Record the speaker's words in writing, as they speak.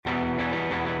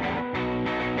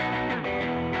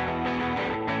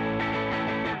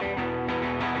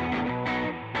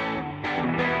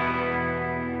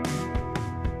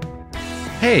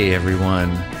Hey everyone,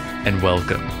 and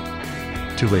welcome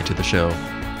to Late to the Show.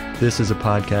 This is a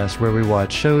podcast where we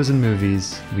watch shows and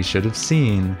movies we should have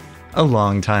seen a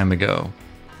long time ago.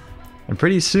 And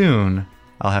pretty soon,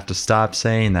 I'll have to stop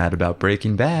saying that about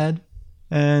Breaking Bad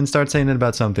and start saying it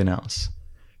about something else.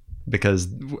 Because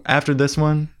after this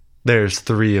one, there's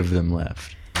 3 of them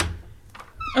left.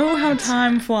 Oh, how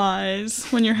time flies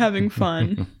when you're having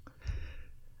fun.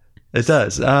 It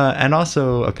does. And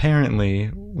also, apparently,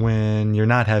 when you're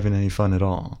not having any fun at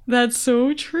all. That's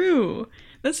so true.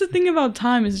 That's the thing about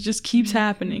time, is it just keeps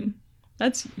happening.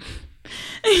 That's...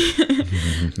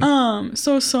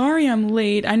 So sorry I'm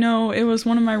late. I know it was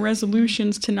one of my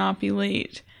resolutions to not be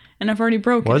late. And I've already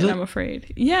broken it, I'm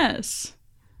afraid. Yes.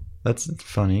 That's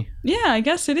funny. Yeah, I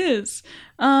guess it is.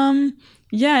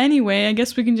 Yeah, anyway, I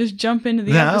guess we can just jump into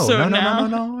the episode now.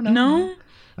 No?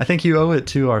 I think you owe it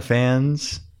to our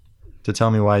fans to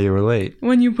tell me why you were late.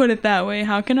 When you put it that way,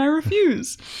 how can I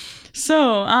refuse?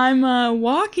 So, I'm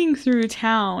walking through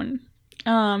town,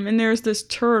 and there's this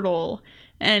turtle,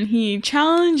 and he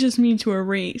challenges me to a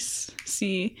race,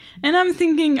 see? And I'm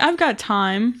thinking, I've got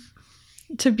time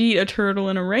to beat a turtle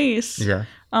in a race. Yeah.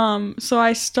 So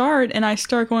I start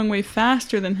going way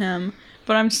faster than him,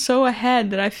 but I'm so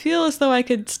ahead that I feel as though I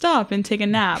could stop and take a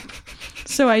nap.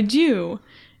 So I do,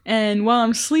 and while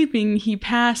I'm sleeping, he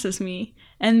passes me.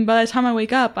 And by the time I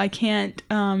wake up, I can't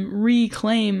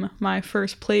reclaim my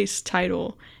first place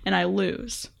title, and I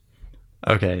lose.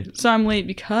 Okay. So I'm late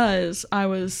because I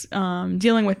was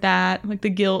dealing with that, like the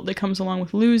guilt that comes along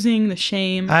with losing, the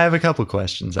shame. I have a couple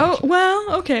questions, actually. Oh,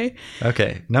 well, okay.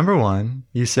 Okay. Number 1,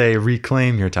 you say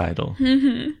reclaim your title.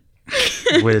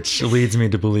 Mm-hmm. Which leads me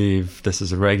to believe this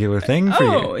is a regular thing for you.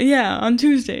 Oh, yeah, on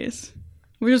Tuesdays.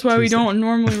 Which is why we don't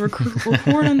normally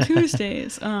record on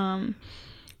Tuesdays.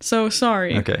 So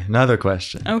sorry. Okay, another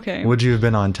question. Okay. Would you have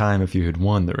been on time if you had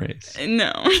won the race?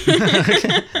 No.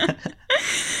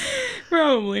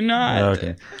 Probably not.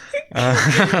 Okay.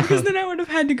 Because then I would have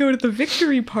had to go to the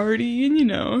victory party, and you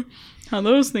know how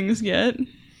those things get.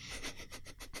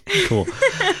 Cool.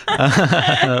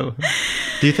 Do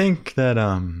you think that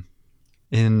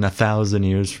in 1,000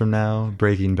 years from now,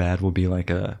 Breaking Bad will be like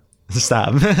a...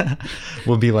 Stop.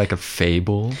 will be like a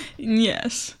fable?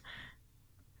 Yes.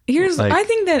 I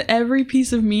think that every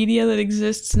piece of media that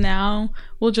exists now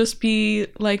will just be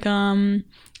like a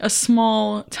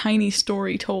small, tiny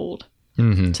story told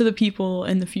to the people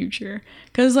in the future.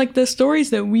 Because like the stories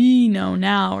that we know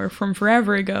now are from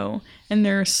forever ago, and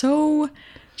they're so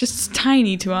just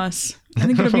tiny to us. I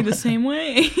think it'll be the same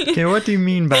way. Okay, what do you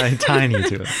mean by tiny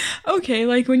to us? Okay,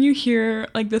 like when you hear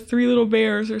like the 3 Little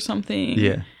Bears or something.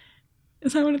 Yeah.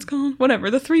 Is that what it's called?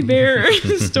 Whatever, the 3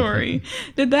 Bears story.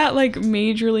 Did that like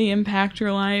majorly impact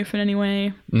your life in any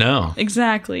way? No.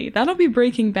 Exactly. That'll be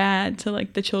Breaking Bad to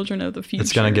like the children of the future.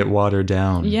 It's gonna get watered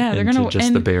down. Yeah, they're into gonna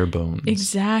just the bare bones.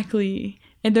 Exactly.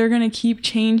 And they're gonna keep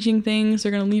changing things.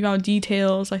 They're gonna leave out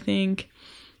details. I think,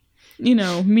 you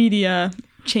know, media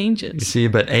changes. You see,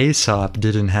 but Aesop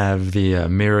didn't have the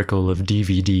miracle of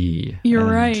DVD. You're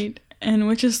right, and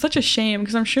which is such a shame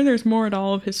because I'm sure there's more to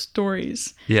all of his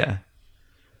stories. Yeah.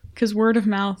 Because word of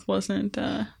mouth wasn't.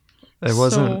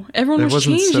 Everyone was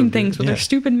changing so things with their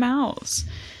stupid mouths.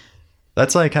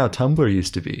 That's like how Tumblr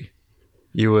used to be.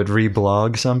 You would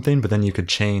reblog something, but then you could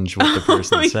change what the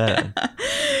person said.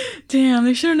 Damn,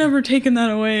 they should have never taken that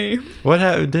away.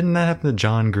 Didn't that happen to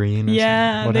John Green?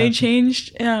 They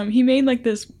changed. He made like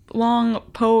this long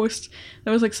post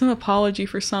that was like some apology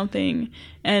for something,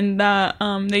 and that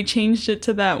they changed it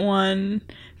to that one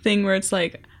thing where it's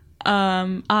like,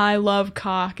 I love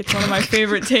cock. It's one of my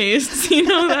favorite tastes. You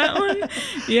know that one?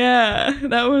 Yeah,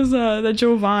 that was the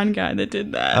Jovan guy that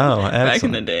did that. Oh, excellent. Back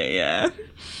in the day, yeah.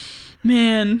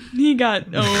 Man, he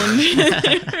got owned.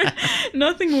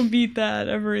 Nothing will beat that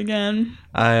ever again.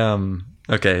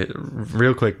 Okay,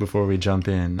 real quick before we jump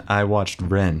in, I watched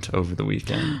Rent over the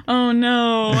weekend. Oh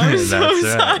no, I'm so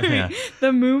sorry. Yeah.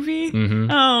 The movie? Mm-hmm.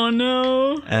 Oh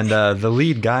no. And the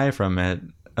lead guy from it,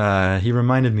 he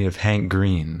reminded me of Hank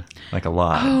Green, like a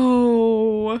lot.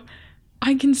 Oh,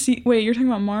 I can see. Wait, you're talking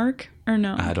about Mark or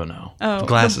no? I don't know. Oh,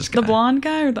 glasses guy. The blonde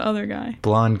guy or the other guy?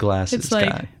 Blonde glasses it's like,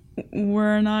 guy.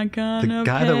 We're not gonna The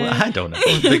guy pay. I don't know.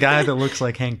 The guy that looks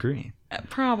like Hank Green.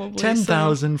 Probably.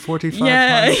 10,000, 4,500.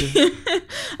 Yeah.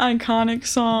 Iconic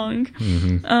song.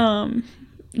 Mm-hmm.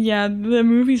 Yeah, the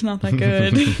movie's not that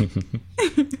good.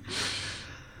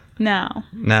 Now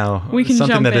we can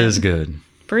something jump that in. is good.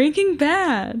 Breaking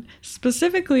Bad,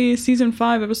 specifically season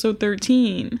 5, episode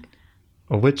 13.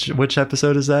 Which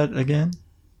episode is that again?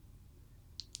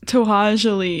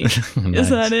 Tohajali. Nice. Is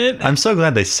that it? I'm so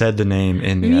glad they said the name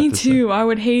in the episode. Me too. I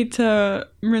would hate to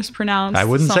mispronounce I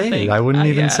wouldn't something. say it. I wouldn't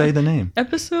even say the name.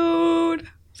 Episode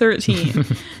 13.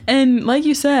 And like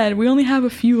you said, we only have a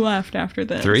few left after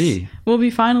this. 3. We'll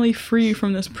be finally free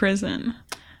from this prison.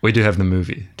 We do have the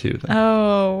movie, too, though.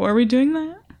 Oh, are we doing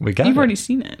that? We got You've it. already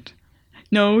seen it.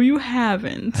 No, you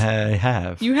haven't. I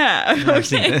have. You have. I've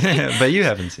seen it, but you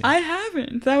haven't seen it. I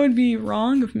haven't. That would be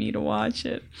wrong of me to watch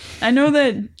it. I know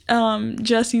that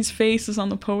Jesse's face is on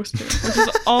the poster, which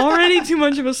is already too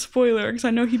much of a spoiler because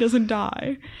I know he doesn't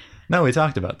die. No, we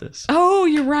talked about this. Oh,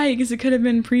 you're right, because it could have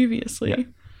been previously. Yeah.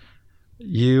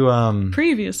 You,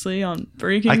 Previously on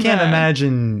Breaking Bad. I can't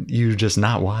imagine you just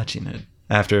not watching it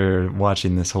after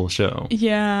watching this whole show.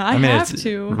 Yeah, I mean, have it's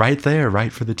to. Right there,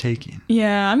 right for the taking.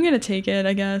 Yeah, I'm gonna take it,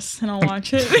 I guess, and I'll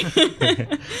watch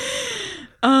it.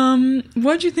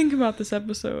 What'd you think about this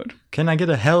episode? Can I get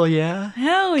a hell yeah?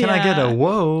 Hell yeah. Can I get a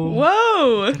whoa?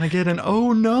 Whoa. Can I get an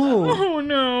oh no? Oh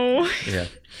no. Yeah.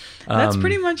 That's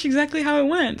pretty much exactly how it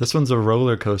went. This one's a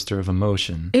roller coaster of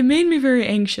emotion. It made me very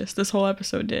anxious, this whole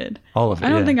episode did. All of it, I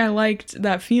don't yeah. think I liked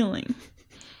that feeling.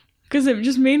 Because it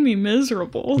just made me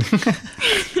miserable.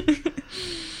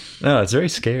 No, it's very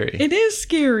scary. It is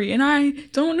scary, and I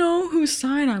don't know whose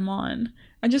side I'm on.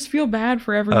 I just feel bad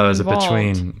for everyone is involved. it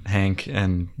between Hank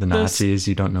and the Nazis?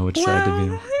 You don't know which side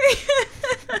to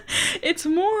be. It's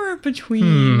more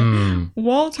between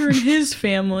Walter and his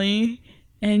family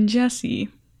and Jesse.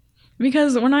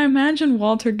 Because when I imagine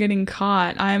Walter getting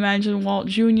caught, I imagine Walt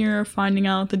Jr. finding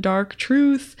out the dark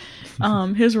truth,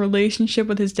 his relationship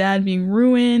with his dad being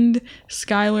ruined,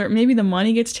 Skylar, maybe the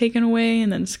money gets taken away,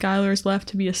 and then Skylar's left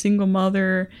to be a single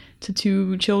mother to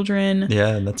 2 children.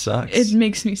 Yeah, that sucks. It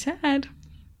makes me sad.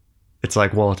 It's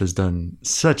like Walt has done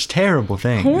such terrible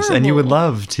things. Horrible. And you would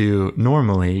love to,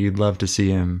 normally, you'd love to see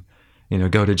him,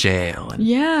 go to jail. And,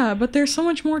 yeah, but there's so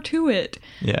much more to it.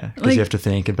 Yeah, because you have to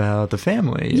think about the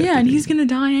family. Yeah, and he's going to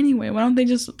die anyway. Why don't they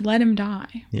just let him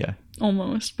die? Yeah.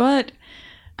 Almost. But,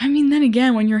 I mean, then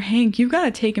again, when you're Hank, you've got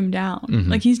to take him down.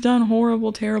 Mm-hmm. Like, he's done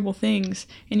horrible, terrible things,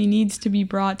 and he needs to be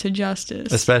brought to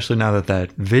justice. Especially now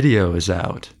that video is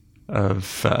out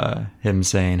of him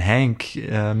saying, Hank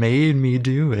made me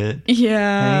do it.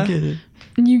 Yeah. Hank,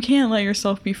 you can't let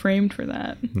yourself be framed for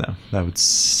that. No, that would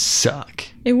suck.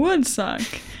 It would suck.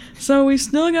 So we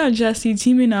still got Jesse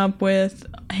teaming up with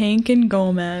Hank and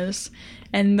Gomez,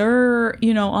 and they're,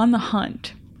 on the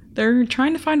hunt. They're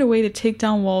trying to find a way to take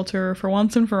down Walter for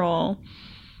once and for all.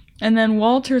 And then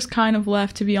Walter's kind of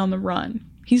left to be on the run.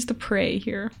 He's the prey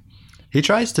here. He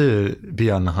tries to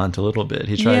be on the hunt a little bit.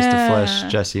 He tries to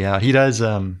flesh Jesse out. He does,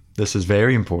 this is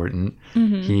very important.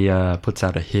 Mm-hmm. He puts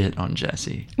out a hit on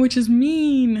Jesse. Which is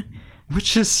mean.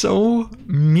 Which is so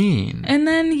mean. And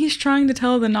then he's trying to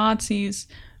tell the Nazis,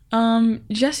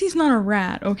 Jesse's not a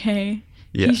rat, okay?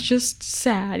 Yeah. He's just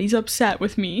sad. He's upset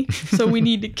with me, so we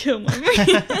need to kill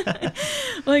him.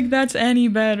 Like, that's any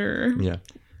better. Yeah.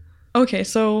 Okay,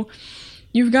 so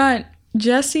you've got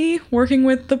Jesse working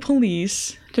with the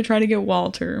police to try to get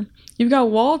Walter. You've got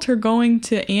Walter going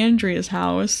to Andrea's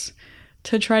house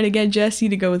to try to get Jesse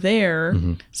to go there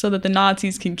so that the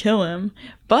Nazis can kill him.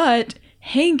 But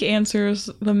Hank answers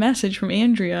the message from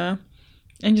Andrea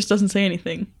and just doesn't say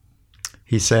anything.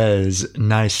 He says,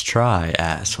 "Nice try,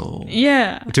 asshole."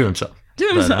 Yeah. To himself. To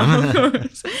himself, of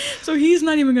course. So he's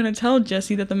not even going to tell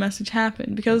Jesse that the message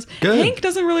happened because Hank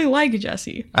doesn't really like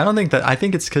Jesse. I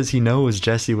think it's because he knows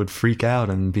Jesse would freak out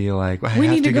and be like, well, we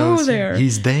need to go there.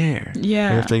 He's there. Yeah.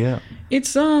 We have to go.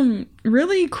 It's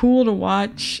really cool to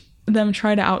watch them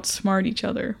try to outsmart each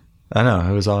other. I know,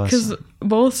 it was awesome. Because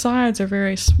both sides are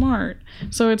very smart.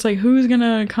 So it's like, who's going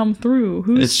to come through?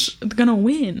 Who's going to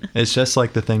win? It's just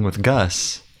like the thing with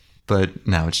Gus, but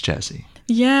now it's Jesse.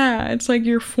 Yeah, it's like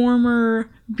your former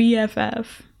BFF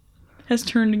has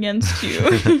turned against you.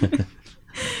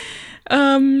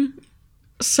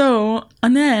 So,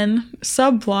 and then,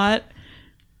 subplot,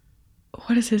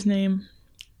 what is his name?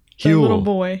 The Huel. Little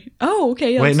boy. Oh,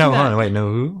 okay. Yeah, wait, no, hold on. Wait,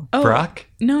 no, who? Oh, Brock?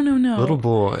 No. Little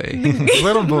boy.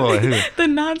 Little boy. Who? The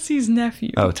Nazi's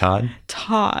nephew. Oh, Todd?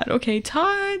 Todd. Okay,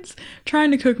 Todd's trying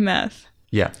to cook meth.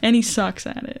 Yeah. And he sucks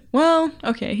at it. Well,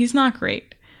 okay, he's not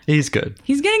great. He's good.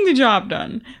 He's getting the job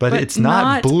done. But it's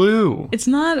not blue. It's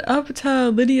not up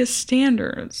to Lydia's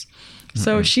standards.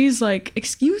 So she's like,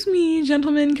 "Excuse me,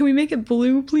 gentlemen, can we make it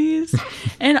blue, please?"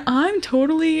 And I'm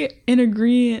totally in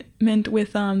agreement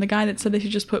with the guy that said they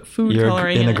should just put food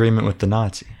coloring in it. You're in agreement with the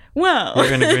Nazi. Well,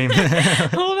 you're in agreement.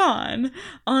 Hold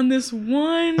on this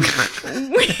one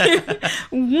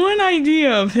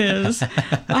idea of his,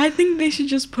 I think they should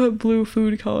just put blue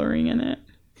food coloring in it.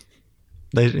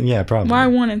 Yeah, probably. Why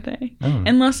wouldn't they? Oh.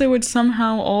 Unless it would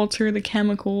somehow alter the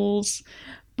chemicals.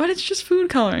 But it's just food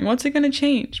coloring. What's it going to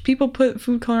change? People put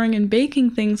food coloring in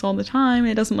baking things all the time.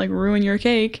 It doesn't, like, ruin your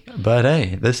cake. But,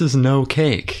 hey, this is no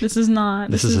cake. This is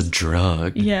not. This is a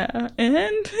drug. Yeah.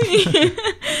 And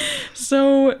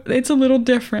so it's a little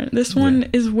different. This one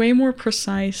is way more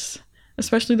precise,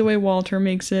 especially the way Walter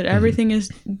makes it. Everything is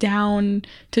down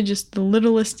to just the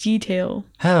littlest detail.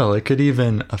 Hell, it could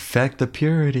even affect the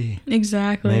purity.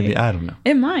 Exactly. Maybe. I don't know.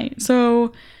 It might.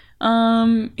 So...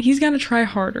 he's got to try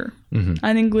harder.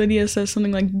 I think Lydia says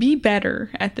something like, be better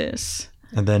at this.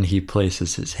 And then he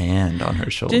places his hand on her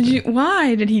shoulder.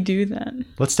 Why did he do that?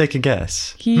 Let's take a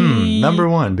guess. Number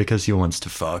 1, because he wants to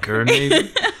fuck her,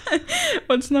 maybe.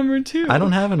 What's number 2? I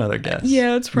don't have another guess.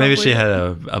 Yeah, it's probably... Maybe she had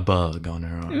a bug on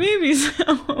her arm. Maybe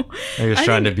so. He was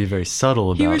trying to be very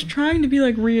subtle about it. He was trying to be,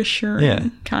 like,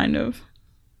 reassuring, kind of.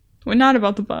 Well, not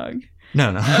about the bug. No.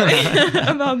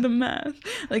 About the math.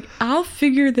 Like, I'll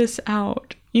figure this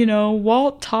out. You know,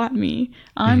 Walt taught me.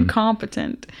 I'm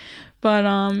competent. But,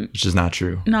 which is not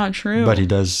true. Not true. But he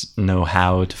does know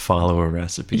how to follow a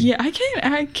recipe. Yeah, I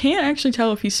can't actually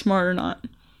tell if he's smart or not.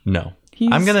 No.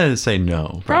 I'm going to say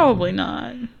no. Probably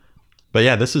not. But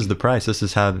yeah, this is the price. This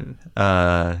is how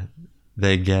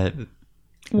they get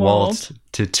Walt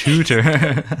to tutor.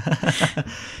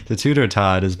 To tutor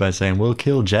Todd is by saying, we'll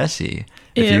kill Jesse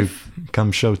if you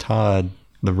come show Todd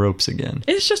the ropes again.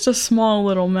 It's just a small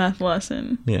little math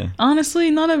lesson. Yeah.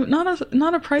 Honestly, not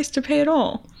a price to pay at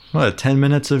all. What, 10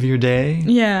 minutes of your day?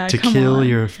 Yeah, to kill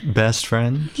your best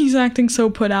friend? He's acting so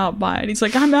put out by it. He's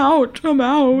like, I'm out.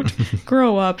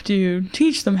 Grow up, dude.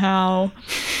 Teach them how.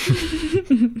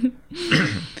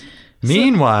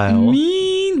 Meanwhile,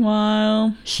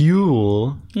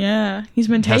 Huel. Yeah, he's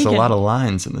been taken. Has a lot of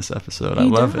lines in this episode. I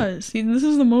love it. This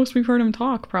is the most we've heard him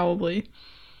talk, probably.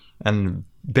 And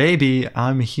baby,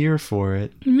 I'm here for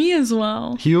it. Me as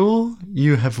well. Huel,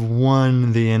 you have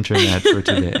won the internet for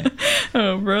today.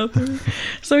 Oh, brother.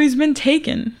 So he's been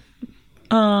taken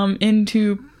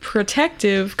into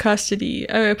protective custody.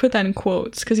 I put that in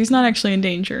quotes because he's not actually in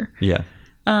danger. Yeah.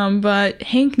 But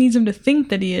Hank needs him to think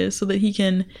that he is so that he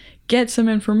can get some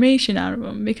information out of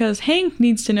him, because Hank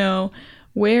needs to know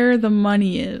where the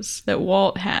money is that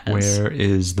Walt has. Where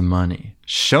is the money?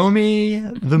 Show me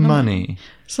the money.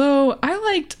 So I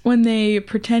liked when they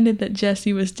pretended that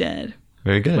Jesse was dead.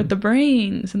 Very good. With the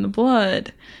brains and the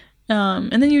blood.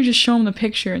 And then you just show him the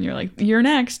picture and you're like, you're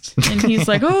next. And he's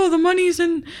like, oh, the money's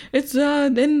in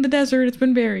the desert. It's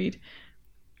been buried.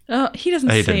 He doesn't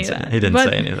say that. He didn't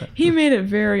say any of that. He made it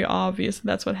very obvious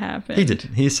that's what happened. He did.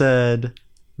 He said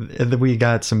that we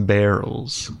got some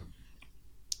barrels.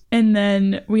 And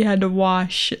then we had to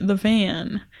wash the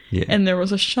van. Yeah. And there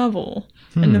was a shovel.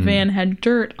 And the van had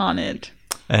dirt on it.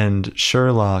 And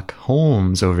Sherlock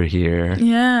Holmes over here.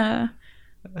 Yeah.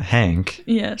 Hank.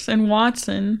 Yes, and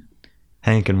Watson.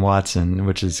 Hank and Watson,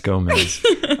 which is Gomez.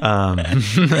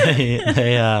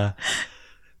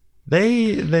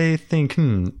 They think,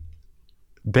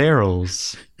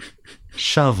 barrels,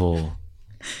 shovel,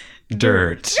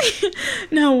 dirt.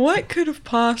 Now, what could have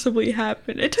possibly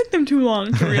happened? It took them too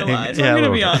long to realize. I'm going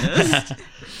to be honest.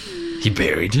 He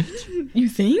buried it. You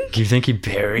think? You think he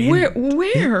buried it?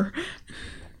 Where?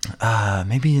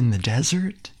 Maybe in the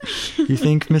desert? You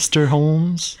think, Mr.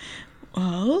 Holmes?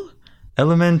 Well?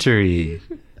 Elementary.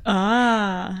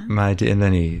 And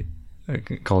then he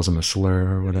calls him a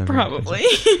slur or whatever. Probably.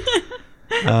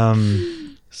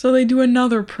 So they do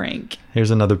another prank.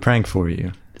 Here's another prank for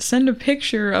you. Send a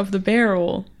picture of the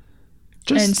barrel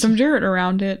and some dirt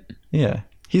around it. Yeah.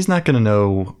 He's not going to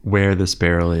know where this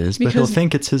barrel is, but he'll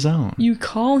think it's his own. You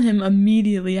call him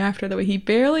immediately after that way. He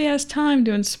barely has time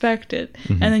to inspect it.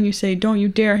 Mm-hmm. And then you say, don't you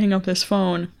dare hang up this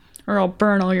phone or I'll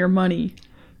burn all your money.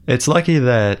 It's lucky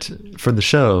that for the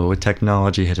show,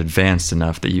 technology had advanced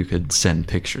enough that you could send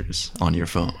pictures on your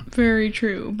phone. Very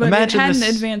true. But it hadn't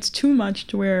advanced too much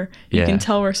to where you can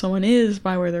tell where someone is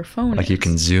by where their phone is. Like you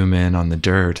can zoom in on the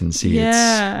dirt and see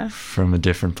it's from a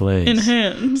different place.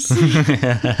 Enhance.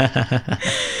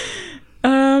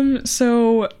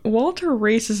 So Walter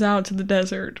races out to the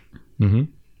desert.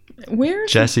 Mm-hmm.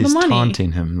 Where's Jesse's the money?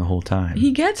 Taunting him the whole time.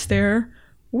 He gets there.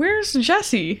 Where's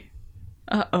Jesse?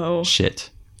 Uh-oh. Shit.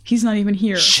 He's not even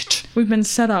here. Shit. We've been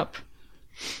set up.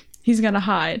 He's got to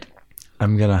hide.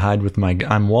 I'm going to hide with my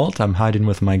gun. I'm Walt. I'm hiding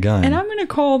with my gun. And I'm going to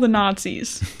call the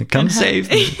Nazis. Come save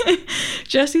me.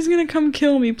 Jesse's going to come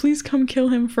kill me. Please come kill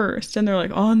him first. And they're like,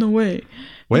 on the way.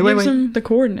 Wait. Gives him the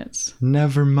coordinates.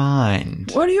 Never mind.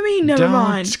 What do you mean, never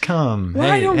mind? Don't come.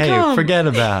 Why don't come? Hey, forget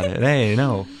about it. Hey,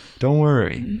 no. Don't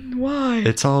worry. Why?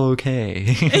 It's all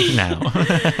okay now.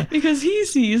 Because he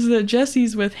sees that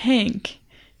Jesse's with Hank.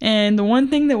 And the one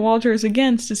thing that Walter is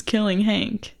against is killing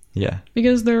Hank. Yeah.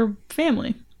 Because they're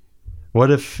family. What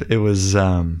if it was,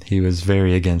 he was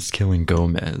very against killing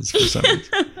Gomez for some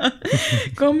reason?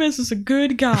 Gomez is a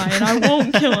good guy, and I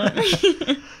won't kill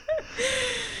him.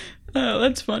 Oh,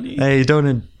 that's funny. Hey, he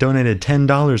donated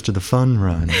 $10 to the fun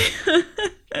run.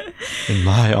 In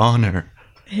my honor.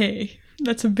 Hey,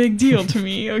 that's a big deal to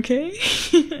me, okay?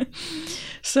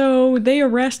 So, they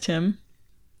arrest him.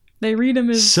 They read him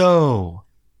as... So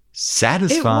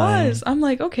satisfying. It was. I'm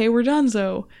like, okay, we're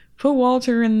donezo. Put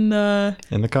Walter in the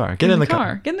car. Get in the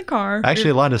car. Get in the car.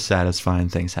 Actually, a lot of satisfying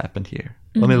things happened here.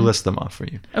 Let me list them off for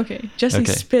you. Okay. Jesse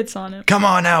spits on him. Come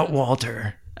on out,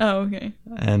 Walter. Oh, okay.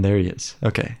 And there he is.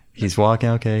 Okay. He's walking.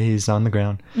 Okay. He's on the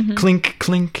ground. Clink,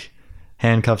 clink.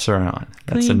 Handcuffs are on.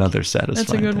 That's Clink. another satisfying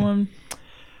That's a good thing.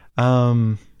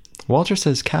 one. Walter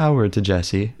says coward to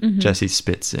Jesse. Jesse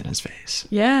spits in his face.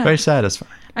 Yeah. Very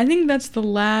satisfying. I think that's the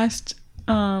last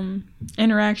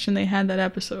interaction they had that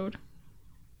episode.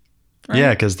 Right?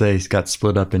 Yeah, because they got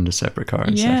split up into separate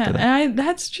cars after that. And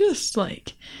that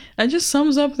just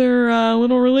sums up their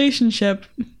little relationship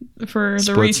for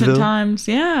the recent times.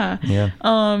 Yeah.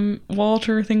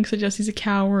 Walter thinks that Jesse's a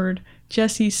coward.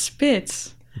 Jesse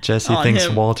spits. Jesse thinks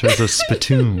him. Walter's a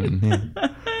spittoon. Yeah.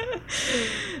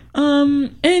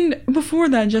 And before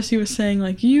that, Jesse was saying,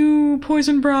 like, you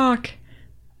poisoned Brock.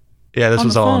 Yeah, this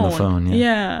was all on the phone.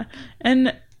 Yeah.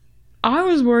 And I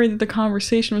was worried that the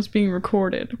conversation was being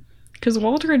recorded. Because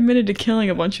Walter admitted to killing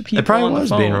a bunch of people. It probably on the was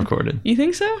phone. being recorded. You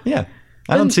think so? Yeah.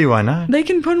 I don't see why not. They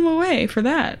can put him away for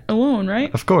that alone,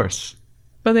 right? Of course.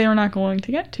 But they are not going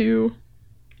to get to.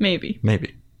 Maybe.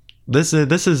 This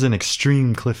is an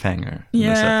extreme cliffhanger in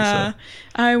this episode.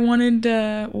 I wanted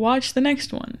to watch the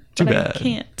next one. Too but bad. I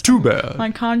can't. Too bad. My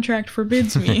contract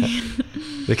forbids me.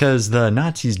 Because the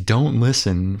Nazis don't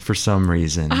listen for some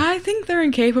reason. I think they're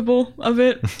incapable of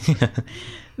it.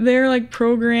 They're like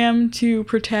programmed to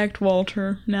protect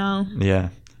Walter now. Yeah.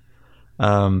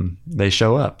 They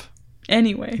show up.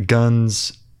 Anyway.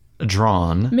 Guns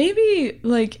drawn. Maybe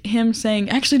like him saying,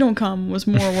 actually don't come was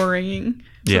more worrying.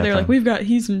 So they're like,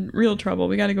 he's in real trouble.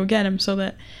 We got to go get him so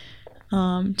that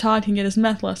Todd can get his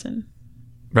meth lesson.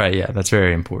 Right, yeah, that's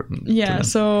very important. Yeah,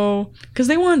 so, because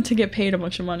they want to get paid a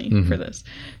bunch of money for this.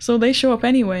 So they show up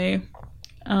anyway,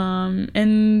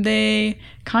 and they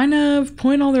kind of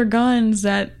point all their guns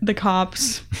at the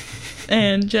cops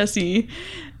and Jesse.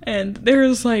 And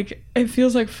there's like, it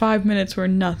feels like 5 minutes where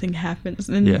nothing happens.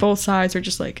 And both sides are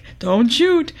just like, don't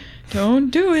shoot,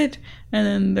 don't do it. And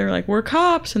then they're like, we're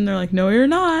cops. And they're like, no, you're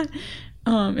not.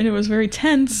 And it was very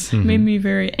tense, made me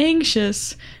very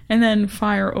anxious. And then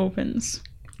fire opens,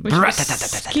 which was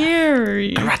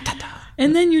scary.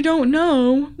 And then you don't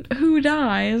know who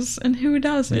dies and who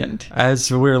doesn't. Yeah.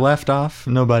 As we're left off,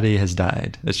 nobody has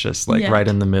died. It's just like right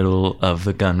in the middle of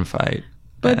the gunfight.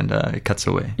 But, and it cuts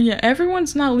away. Yeah,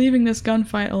 everyone's not leaving this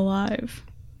gunfight alive.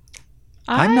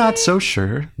 I'm not so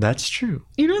sure that's true.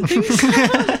 You don't think so?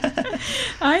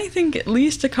 I think at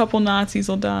least a couple Nazis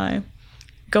will die.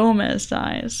 Gomez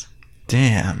dies.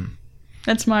 Damn.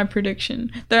 That's my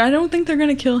prediction. I don't think they're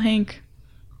going to kill Hank.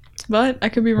 But I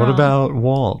could be wrong. What about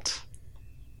Walt?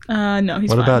 No,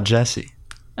 he's What fine. about Jesse?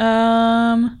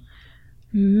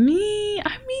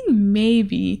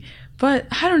 Maybe. But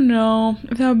I don't know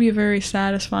if that would be a very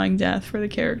satisfying death for the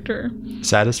character.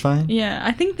 Satisfying? Yeah,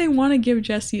 I think they want to give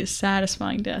Jesse a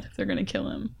satisfying death if they're going to kill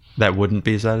him. That wouldn't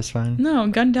be satisfying? No,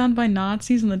 gunned down by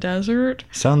Nazis in the desert.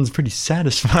 Sounds pretty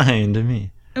satisfying to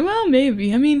me. Well,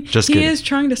 maybe. I mean, he is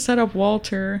trying to set up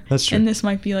Walter. That's true. And this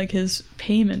might be like his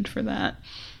payment for that.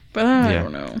 But I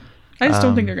don't know. I just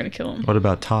don't think they're going to kill him. What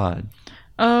about Todd?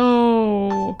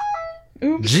 Oh.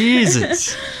 Oops.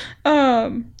 Jesus.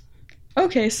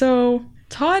 Okay, so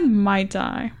Todd might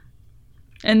die.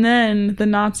 And then the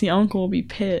Nazi uncle will be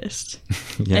pissed.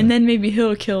 And then maybe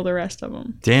he'll kill the rest of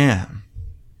them. Damn.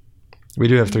 We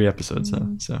do have 3 episodes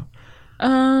though, so.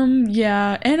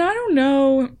 Yeah, and I don't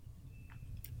know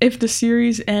if the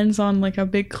series ends on like a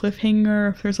big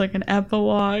cliffhanger, if there's like an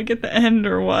epilogue at the end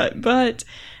or what, but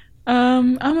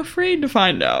I'm afraid to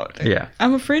find out. Yeah.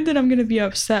 I'm afraid that I'm going to be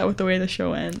upset with the way the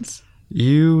show ends.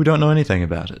 You don't know anything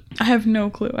about it. I have no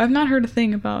clue. I've not heard a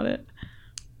thing about it.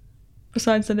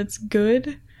 Besides that it's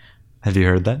good. Have you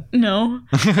heard that? No.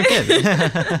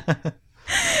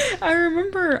 I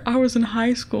remember I was in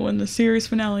high school when the series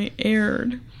finale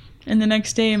aired. And the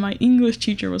next day my English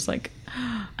teacher was like,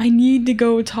 I need to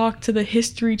go talk to the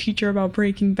history teacher about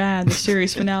Breaking Bad, the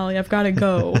series finale. I've got to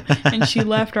go. And she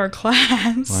left our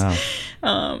class.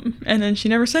 Wow. And then she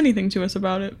never said anything to us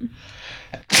about it.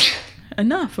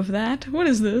 Enough of that. What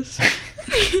is this?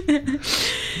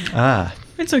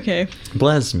 It's okay.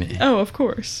 Bless me. Oh, of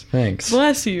course. Thanks.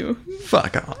 Bless you.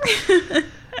 Fuck off.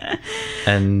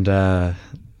 And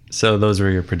so those were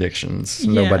your predictions.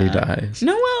 Yeah. Nobody dies.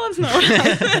 No, well, that's not what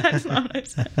I said. That's not what I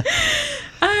said.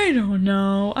 I don't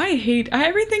know. I hate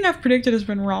everything I've predicted has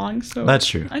been wrong. So that's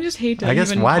true. I just hate to. I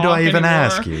guess why do I even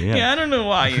ask you? Yeah, I don't know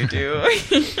why you do.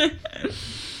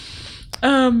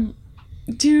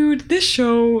 Dude, this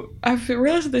show, I've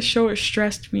realized that this show has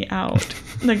stressed me out,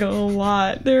 like, a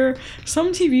lot. There are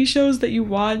some TV shows that you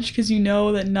watch because you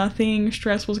know that nothing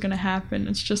stressful is going to happen.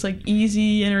 It's just, like,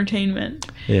 easy entertainment.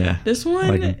 Yeah. This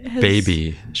one like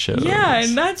baby shows. Yeah,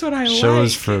 and that's what I like.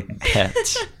 Shows for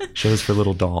pets. Shows for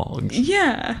little dogs.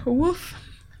 Yeah. Woof.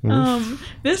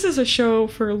 This is a show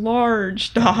for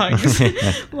large dogs.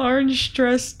 Large,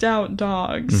 stressed out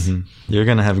dogs. Mm-hmm. You're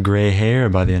gonna have gray hair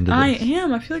by the end of this. I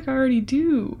am. I feel like I already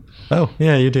do. Oh,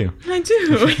 yeah, you do. I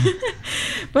do.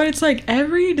 But it's like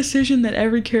every decision that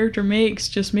every character makes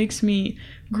just makes me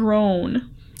groan.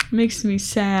 Makes me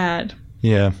sad.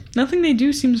 Yeah. Nothing they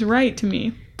do seems right to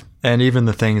me. And even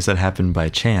the things that happen by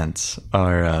chance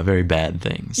are very bad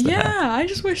things. Yeah, happen. I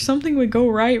just wish something would go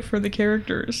right for the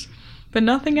characters. But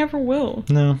nothing ever will.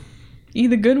 No.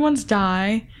 The good ones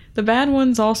die, the bad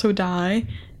ones also die,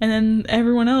 and then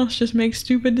everyone else just makes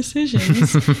stupid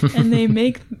decisions, and they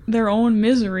make their own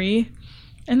misery.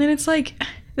 And then it's like,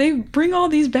 they bring all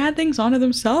these bad things onto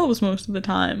themselves most of the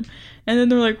time. And then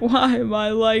they're like, why am I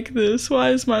like this?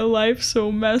 Why is my life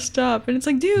so messed up? And it's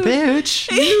like, dude,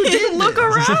 bitch, you did look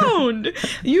around.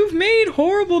 You've made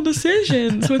horrible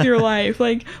decisions with your life.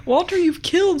 Like, Walter, you've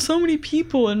killed so many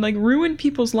people and, like, ruined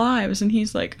people's lives. And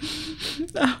he's like,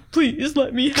 please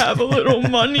let me have a little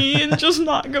money and just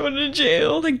not go to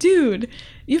jail. Like, dude,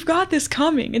 you've got this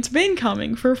coming. It's been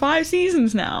coming for 5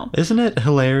 seasons now. Isn't it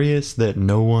hilarious that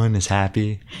no one is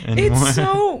happy anymore? It's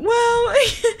so, well,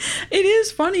 it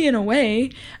is funny in a way.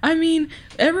 I mean,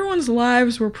 everyone's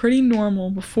lives were pretty normal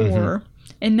before,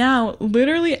 and now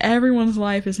literally everyone's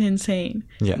life is insane.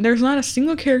 Yeah. There's not a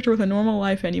single character with a normal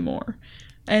life anymore.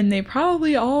 And they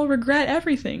probably all regret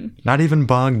everything. Not even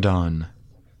Bogdan.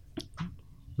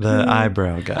 The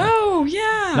eyebrow guy. Oh,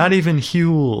 yeah. Not even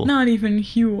Huel. Not even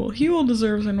Huel. Huel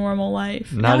deserves a normal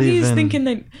life. Now he's thinking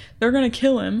that they're going to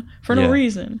kill him for no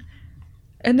reason.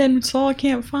 And then Saul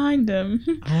can't find him.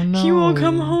 Oh, no. Huel,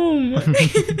 come home.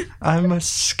 I'm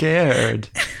scared.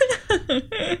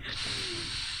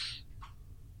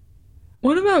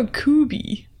 What about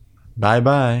Kubi?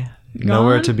 Bye-bye. Gone?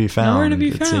 Nowhere to be found. Nowhere to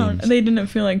be found. They didn't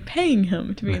feel like paying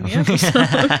him to be in the episode.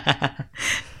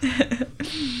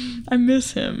 I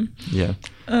miss him. Yeah.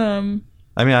 I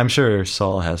mean, I'm sure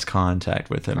Saul has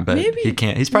contact with him, but maybe, he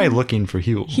can't. He's probably looking for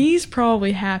Huel. He's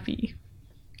probably happy.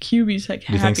 Kubi's like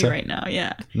happy right now,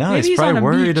 yeah. No, he's probably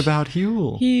worried about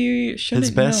Huel. He shouldn't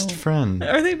his best friend.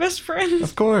 Are they best friends?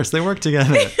 Of course, they work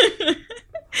together.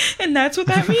 And that's what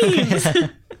that means.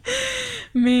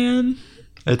 Man.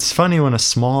 It's funny when a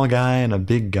small guy and a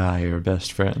big guy are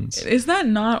best friends. Is that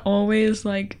not always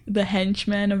like the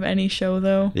henchmen of any show,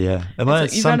 though? Yeah,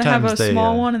 unless like you gotta have a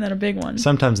small one and then a big one.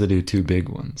 Sometimes they do 2 big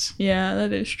ones. Yeah,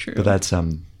 that is true. But that's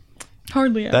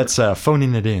hardly ever. That's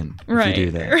phoning it in. Right. If you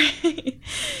do that. Right.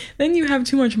 Then you have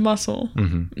too much muscle.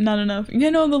 Mm-hmm. Not enough.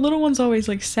 You know, the little one's always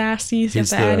like sassy.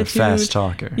 He's the attitude. fast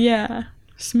talker. Yeah,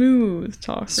 smooth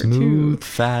talker. Smooth,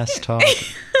 fast talker.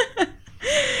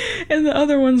 And the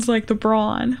other one's like the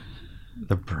brawn.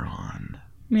 The brawn.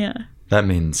 Yeah. That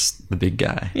means the big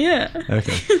guy. Yeah.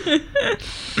 Okay.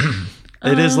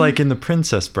 It is like in The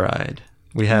Princess Bride.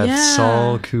 We have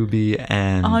Saul, Kubi,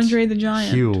 and Andre the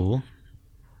Giant. Huel,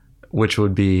 which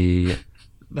would be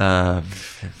the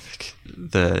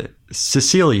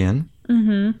Sicilian,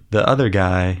 the other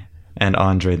guy, and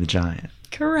Andre the Giant.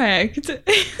 Correct.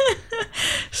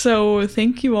 So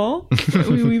thank you all.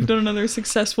 We've done another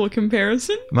successful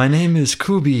comparison. My name is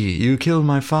Kubi. You killed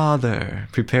my father.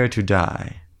 Prepare to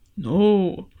die.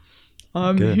 No,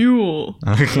 I'm Huel.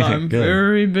 Okay, I'm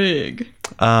very big.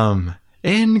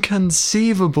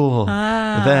 Inconceivable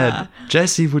that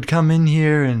Jesse would come in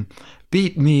here and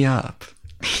beat me up.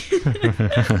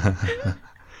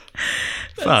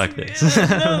 Fuck this.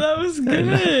 No, that was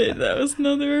good. That was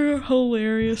another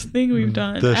hilarious thing we've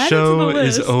done. The show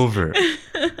is over.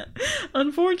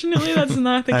 Unfortunately, that's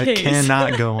not the case. I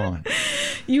cannot go on.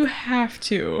 You have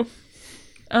to.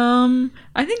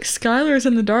 I think Skylar's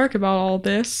in the dark about all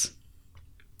this.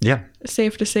 Yeah.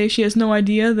 Safe to say she has no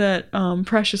idea that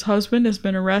Precious' husband has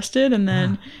been arrested and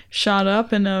then shot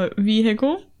up in a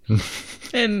vehicle.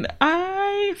 And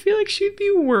I feel like she'd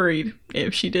be worried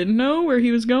if she didn't know where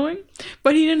he was going.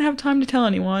 But he didn't have time to tell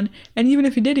anyone. And even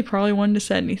if he did, he probably wouldn't have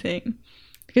said anything.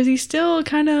 Because he's still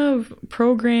kind of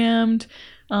programmed.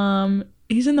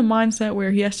 He's in the mindset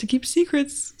where he has to keep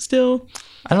secrets still.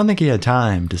 I don't think he had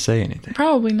time to say anything.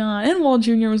 Probably not. And Walt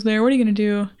Jr. was there. What are you going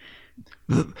to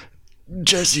do?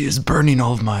 Jesse is burning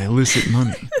all of my illicit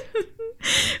money.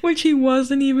 Which he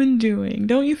wasn't even doing.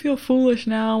 Don't you feel foolish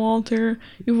now, Walter?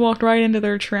 You've walked right into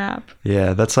their trap.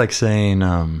 Yeah, that's like saying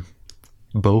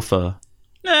Bofa.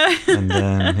 And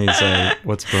then he's like,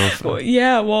 what's Bofa? Well,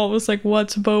 yeah, Walt was like,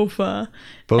 what's Bofa?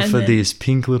 Bofa, then, these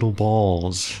pink little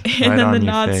balls. And right then the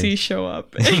Nazis show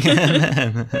up.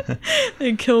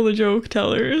 They kill the joke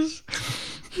tellers.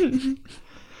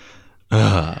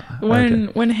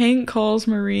 When Hank calls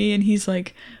Marie and he's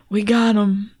like, we got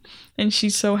him. And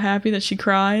she's so happy that she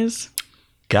cries.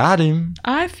 Got him.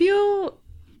 I felt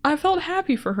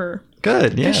happy for her.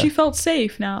 Good, yeah. Because she felt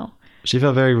safe now. She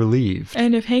felt very relieved.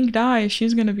 And if Hank dies,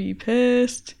 she's going to be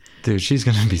pissed. Dude, she's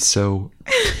going to be so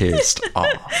pissed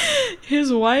off.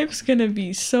 His wife's going to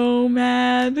be so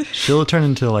mad. She'll turn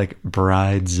into like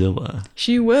Bridezilla.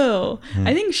 She will. Yeah.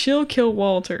 I think she'll kill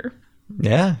Walter.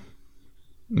 Yeah.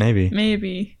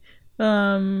 Maybe.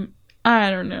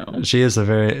 I don't know. She's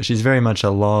very much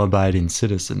a law-abiding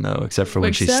citizen, though, except for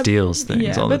when she steals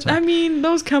things all the time. I mean,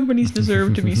 those companies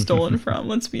deserve to be stolen from,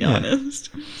 let's be honest.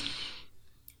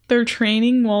 They're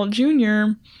training Walt Jr.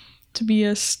 to be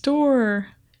a store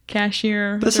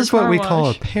cashier. This is what we call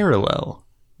a parallel.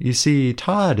 You see,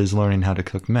 Todd is learning how to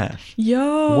cook meth.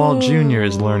 Walt Jr.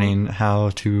 is learning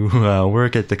how to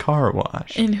work at the car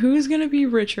wash. And who's going to be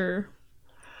richer?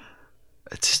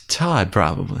 It's Todd,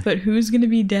 probably. But who's going to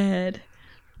be dead?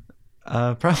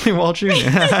 Probably Walt Jr.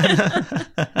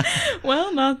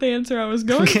 Well, not the answer I was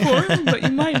going for, but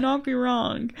you might not be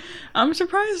wrong. I'm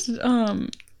surprised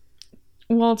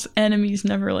Walt's enemies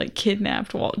never, like,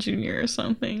 kidnapped Walt Jr. or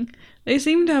something. They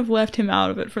seem to have left him out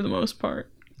of it for the most part.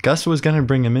 Gus was going to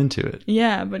bring him into it.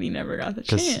 Yeah, but he never got the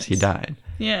chance. Because he died.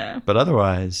 Yeah. But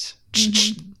otherwise...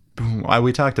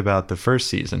 We talked about the first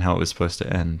season, how it was supposed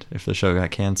to end if the show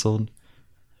got canceled.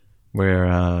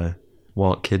 Where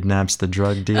Walt kidnaps the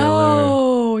drug dealer.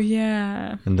 Oh,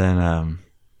 yeah. And then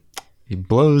he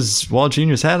blows Walt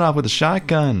Jr.'s head off with a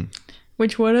shotgun.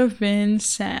 Which would have been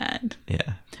sad.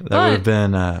 Yeah. That would have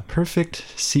been a perfect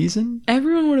season.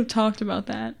 Everyone would have talked about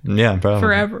that. Yeah, probably.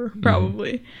 Forever,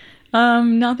 probably.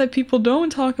 Mm-hmm. Not that people don't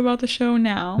talk about the show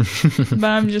now, but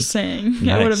I'm just saying.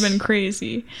 Nice. It would have been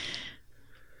crazy.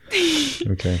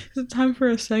 Okay. Is it time for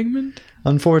a segment?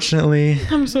 Unfortunately,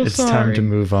 I'm so it's sorry. Time to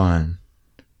move on.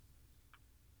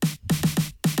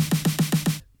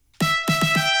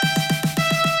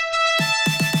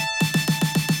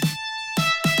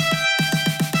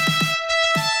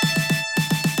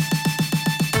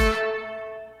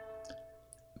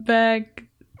 Back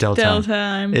Del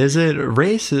time. Is it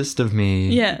racist of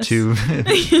me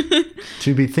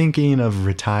to be thinking of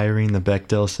retiring the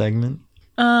Bechdel segment?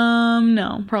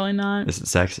 No, probably not. Is it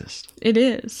sexist? It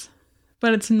is,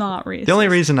 but it's not racist. The only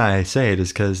reason I say it is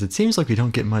because it seems like we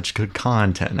don't get much good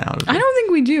content out of it. I don't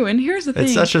think we do, and here's the thing.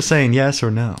 It's such a saying yes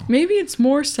or no. Maybe it's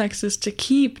more sexist to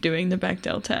keep doing the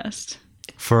Bechdel test.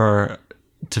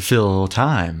 To fill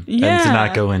time and to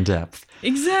not go in depth.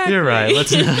 Exactly. You're right.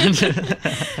 Let's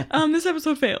not. This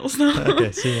episode fails. No.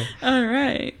 Okay, see ya. All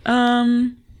right.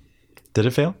 Did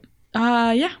it fail?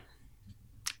 Yeah.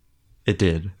 It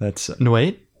did. No,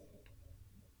 wait.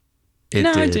 It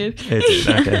did. It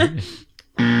did. Okay.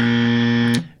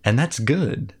 And that's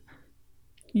good.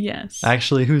 Yes.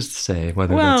 Actually, who's to say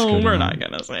whether that's good? Well, we're or not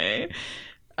gonna say.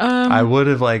 I would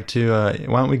have liked to.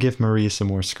 Why don't we give Marie some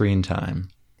more screen time?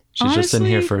 She's honestly, just in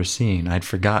here for a scene. I'd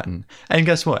forgotten. And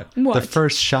guess what? What? The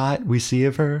first shot we see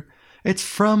of her, it's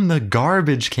from the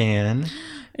garbage can.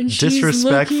 And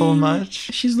disrespectful much?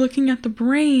 She's looking at the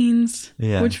brains,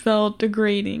 yeah. which felt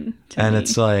degrading to and me.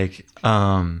 It's like,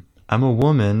 I'm a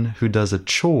woman who does a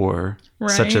chore,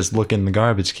 such as look in the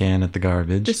garbage can at the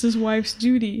garbage. This is wife's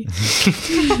duty.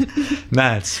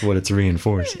 That's what it's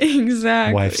reinforcing.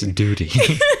 Exactly. Wife's duty.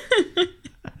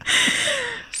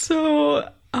 So,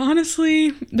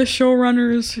 honestly, the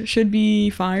showrunners should be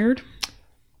fired.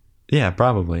 Yeah,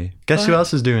 probably. Guess who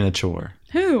else is doing a chore?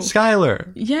 Who? Skylar.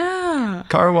 Yeah.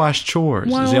 Car wash chores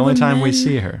is the only time we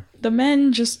see her. The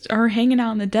men just are hanging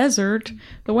out in the desert.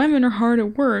 The women are hard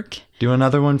at work. Do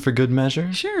another one for good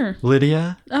measure? Sure.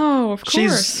 Lydia? Oh, of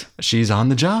course. She's on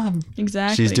the job.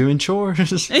 Exactly. She's doing chores.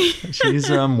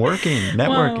 She's working,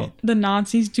 networking. Well, the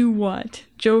Nazis do what?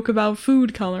 Joke about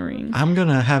food coloring. I'm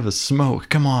gonna have a smoke.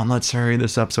 Come on, let's hurry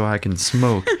this up so I can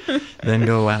smoke. Then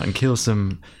go out and kill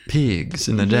some pigs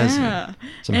in the desert.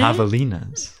 Some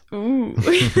javelinas. Ooh.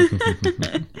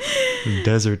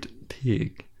 Desert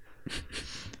pig.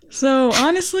 So,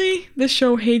 honestly, this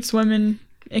show hates women.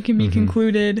 It can be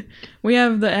concluded. We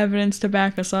have the evidence to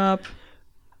back us up.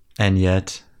 And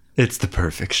yet, it's the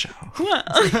perfect show. Well,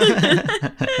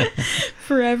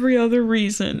 for every other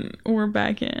reason, we're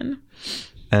back in.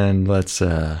 And let's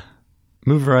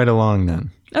move right along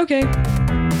then. Okay.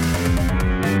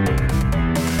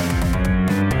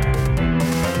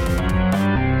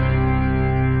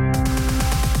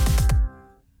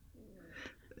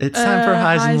 It's time for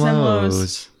highs and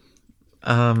lows.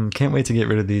 Can't wait to get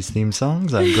rid of these theme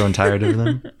songs. I've grown tired of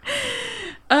them.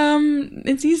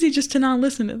 It's easy just to not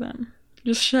listen to them.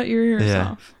 Just shut your ears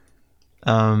off.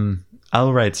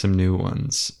 I'll write some new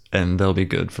ones, and they'll be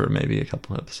good for maybe a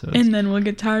couple episodes. And then we'll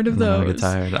get tired of those. I'll get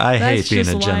tired. I hate being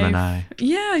a Gemini.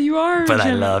 Yeah, you are. But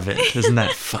I love it. Isn't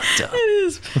that fucked up? It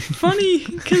is funny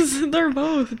because they're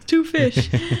both two fish.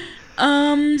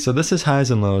 So this is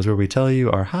highs and lows, where we tell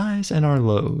you our highs and our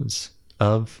lows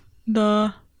of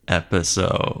the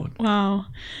episode. Wow.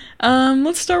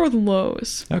 Let's start with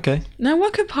lows. Okay. Now,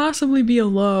 what could possibly be a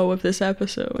low of this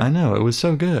episode? I know, it was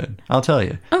so good. I'll tell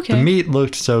you. Okay. The meat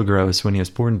looked so gross when he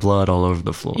was pouring blood all over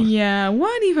the floor. Yeah,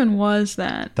 what even was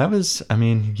that? That was, I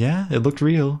mean, yeah, it looked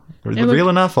real. Real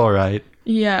enough, all right.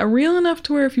 Yeah, real enough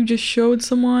to where if you just showed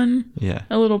someone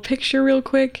a little picture real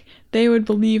quick, they would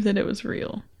believe that it was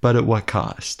real. But at what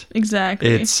cost? Exactly.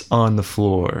 It's on the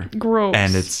floor. Gross.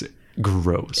 And it's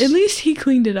gross. At least he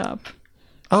cleaned it up.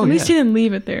 Oh, At least he didn't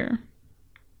leave it there.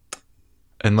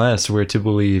 Unless we're to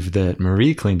believe that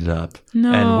Marie cleaned it up.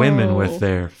 No. And women with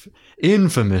their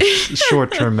infamous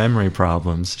short-term memory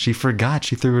problems, she forgot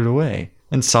she threw it away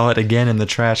and saw it again in the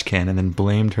trash can and then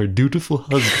blamed her dutiful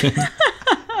husband.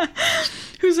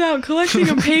 Who's out collecting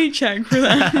a paycheck for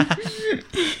that.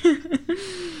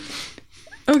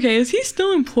 Okay, is he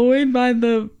still employed by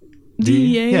the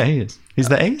DEA? Yeah, he is. He's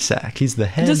the ASAC. He's the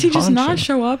head Does he just honcho. not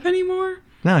show up anymore?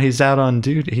 No, he's out on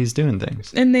duty. He's doing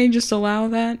things. And they just allow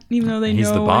that, even though they he's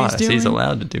know the boss. what he's doing? He's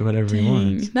allowed to do whatever he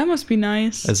wants. That must be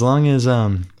nice. As long as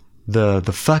the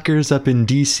fuckers up in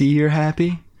DC are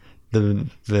happy,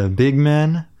 the big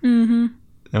men, then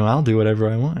I'll do whatever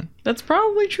I want. That's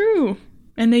probably true.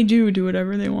 And they do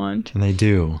whatever they want. And they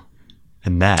do.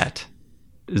 And that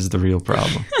is the real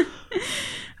problem.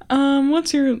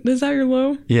 Is that your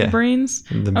low? Yeah. The brains?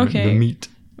 The meat.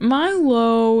 My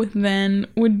low then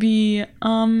would be,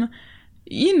 them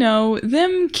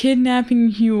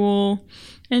kidnapping Huel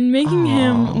and making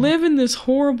him live in this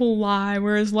horrible lie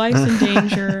where his life's in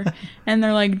danger. And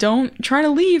they're like, don't try to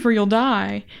leave or you'll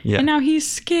die. Yeah. And now he's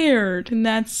scared, and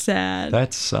that's sad.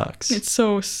 That sucks. It's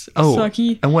so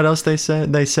sucky. And what else they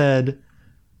said? They said,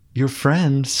 your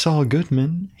friend, Saul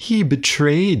Goodman, he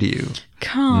betrayed you.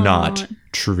 Come Not on.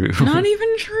 true. Not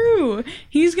even true.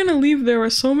 He's going to leave there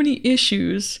with so many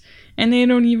issues, and they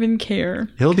don't even care.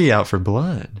 He'll be out for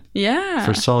blood. Yeah.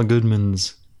 For Saul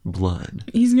Goodman's blood.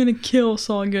 He's going to kill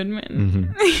Saul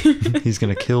Goodman. Mm-hmm. He's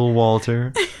going to kill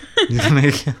Walter. He's going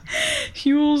to kill...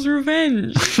 Huel's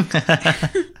revenge.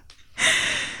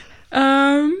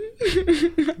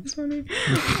 That's funny.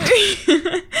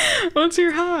 What's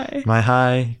your high? My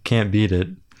high, can't beat it.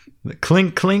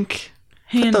 Clink, clink.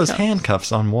 Handcuffs. Put those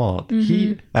handcuffs on Walt.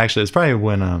 Actually, it's probably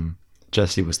when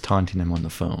Jesse was taunting him on the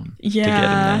phone. Yeah, to get him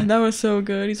there. That was so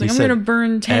good. He's like, I'm going to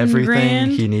burn 10 grand.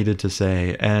 Everything he needed to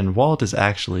say. And Walt is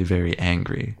actually very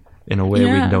angry in a way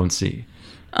we don't see.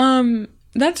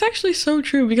 That's actually so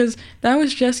true because that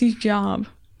was Jesse's job.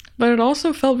 But it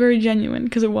also felt very genuine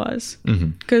because it was.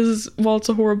 Because Walt's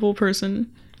a horrible person.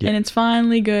 Yeah. And it's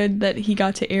finally good that he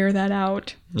got to air that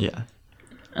out. Yeah.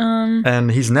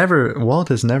 And Walt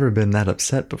has never been that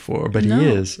upset before, but he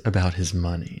is about his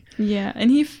money. Yeah, and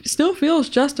he still feels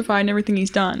justified in everything he's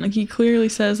done. Like, he clearly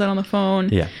says that on the phone.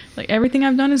 Yeah. Like, everything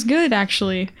I've done is good,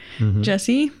 actually.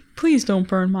 Jesse, please don't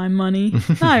burn my money.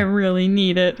 I really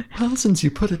need it. Well, since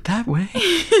you put it that way.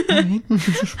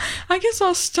 I guess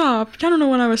I'll stop. I don't know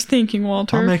what I was thinking,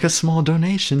 Walter. I'll make a small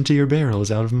donation to your barrels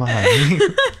out of mine.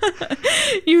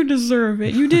 You deserve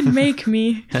it. You did make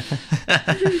me.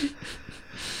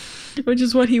 Which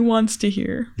is what he wants to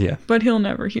hear. Yeah. But he'll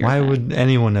never hear Why would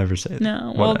anyone ever say that?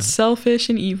 No. Well, it's selfish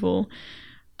and evil.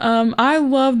 I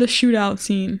love the shootout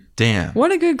scene. Damn.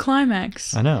 What a good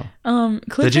climax. I know.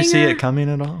 Did you see it coming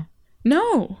at all?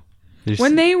 No.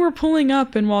 When they were pulling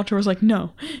up and Walter was like,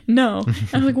 no. I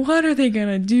was like, what are they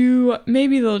gonna do?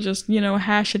 Maybe they'll just,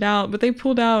 hash it out. But they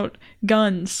pulled out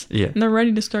guns. Yeah. And they're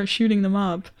ready to start shooting them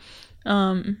up.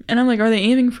 And I'm like, are they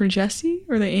aiming for Jesse?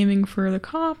 Or are they aiming for the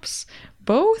cops?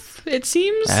 Both? It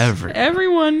seems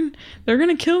everyone. They're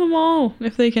gonna kill them all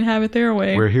if they can have it their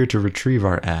way. We're here to retrieve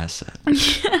our asset.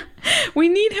 Yeah. We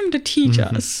need him to teach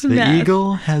us. The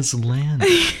eagle has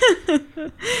landed.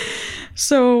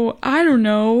 So, I don't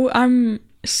know. I'm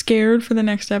scared for the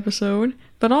next episode,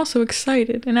 but also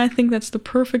excited. And I think that's the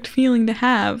perfect feeling to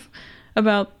have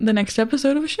about the next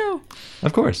episode of a show.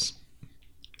 Of course.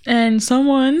 And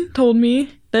someone told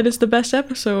me that it's the best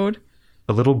episode.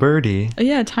 A little birdie.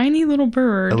 Yeah, a tiny little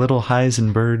bird. A little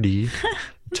Heisenbirdie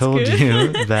told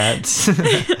you that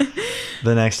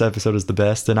the next episode is the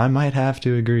best, and I might have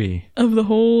to agree. Of the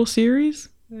whole series?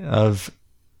 Of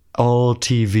all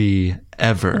TV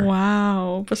ever.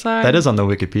 Wow. Besides, that is on the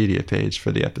Wikipedia page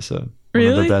for the episode. Really?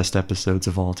 One of the best episodes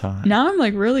of all time. Now I'm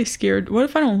like really scared. What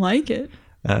if I don't like it?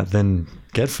 Then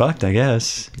get fucked, I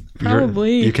guess.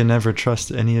 Probably. You can never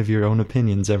trust any of your own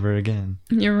opinions ever again.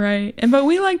 You're right. But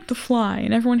we liked The Fly,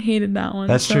 and everyone hated that one.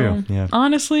 That's true, yeah.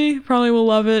 Honestly, probably will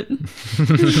love it.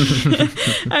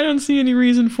 I don't see any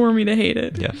reason for me to hate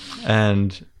it. Yeah.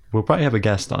 And we'll probably have a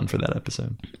guest on for that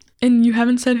episode. And you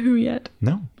haven't said who yet?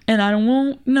 No. And I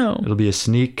won't know. It'll be a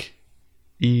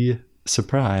sneak-y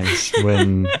surprise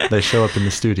when they show up in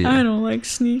the studio. I don't like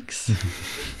sneaks.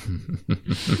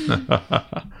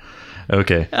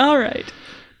 Okay. All right.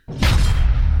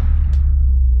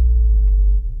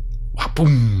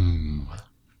 Boom.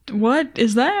 What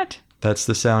is that? That's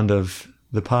the sound of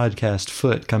the podcast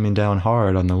foot coming down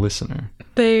hard on the listener.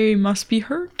 They must be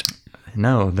hurt.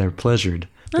 No, they're pleasured.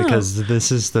 Because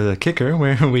this is the kicker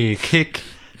where we kick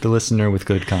the listener with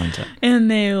good content.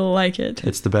 And they like it.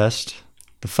 It's the best,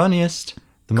 the funniest,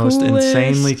 the most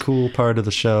insanely cool part of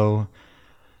the show.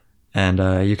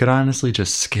 And you could honestly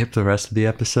just skip the rest of the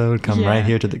episode, come right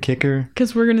here to the kicker.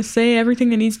 Because we're going to say everything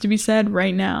that needs to be said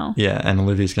right now. Yeah, and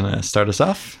Olivia's going to start us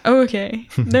off. Okay.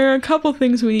 There are a couple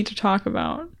things we need to talk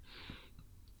about.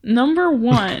 Number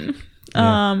one,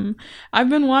 I've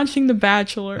been watching The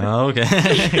Bachelor. Oh,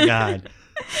 okay. God.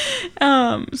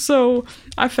 So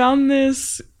I found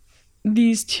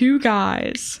these two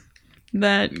guys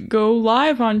that go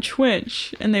live on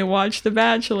Twitch and they watch The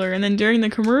Bachelor, and then during the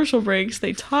commercial breaks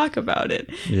they talk about it.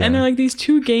 And they're like these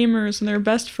two gamers and they're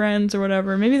best friends or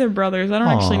whatever. Maybe they're brothers, I don't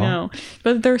actually know.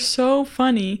 But they're so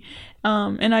funny.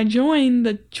 And I joined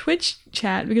the Twitch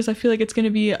chat because I feel like it's going to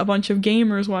be a bunch of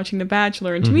gamers watching The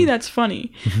Bachelor. And to me, that's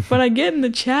funny. But I get in the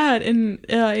chat and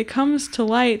it comes to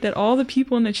light that all the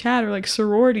people in the chat are like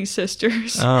sorority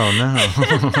sisters. Oh,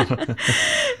 no.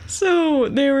 So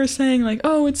they were saying like,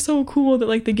 oh, it's so cool that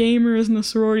like the gamers and the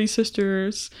sorority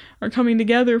sisters are coming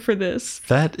together for this.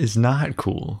 That is not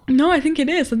cool. No, I think it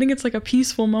is. I think it's like a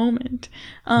peaceful moment.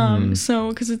 So,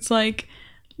 because it's like,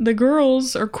 the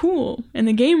girls are cool and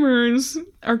the gamers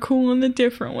are cool in a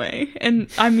different way, and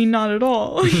I mean not at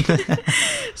all.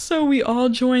 So we all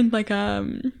joined like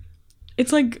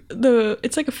it's like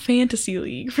a fantasy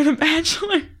league for The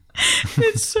Bachelor.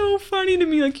 It's so funny to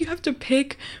me. Like, you have to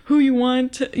pick who you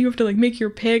want. You have to like make your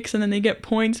picks, and then they get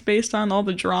points based on all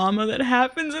the drama that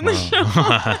happens in the show.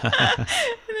 And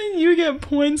then you get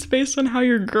points based on how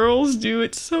your girls do.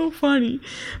 It's so funny.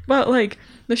 But like,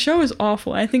 the show is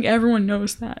awful. I think everyone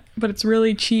knows that, but it's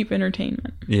really cheap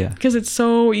entertainment. Yeah. Because it's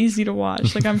so easy to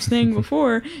watch. Like I'm saying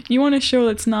before, you want a show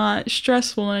that's not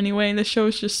stressful in any way. The show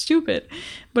is just stupid,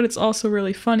 but it's also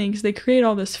really funny because they create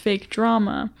all this fake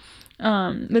drama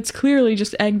that's clearly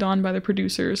just egged on by the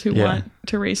producers who want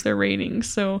to raise their ratings.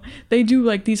 So they do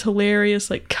like these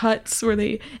hilarious like cuts where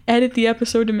they edit the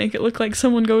episode to make it look like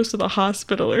someone goes to the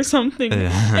hospital or something.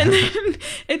 And then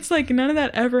it's like none of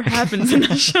that ever happens in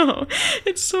the show.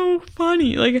 It's so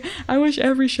funny. Like I wish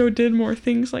every show did more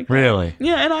things like that. Really?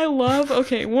 Yeah, and I love,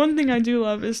 one thing I do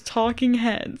love is talking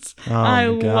heads. I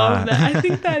love that. I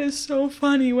think that is so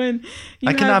funny when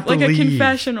you have like a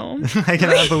confessional. I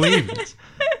cannot believe it.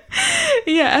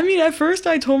 Yeah, I mean, at first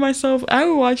I told myself I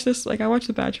would watch this, like I watched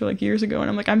The Bachelor like years ago, and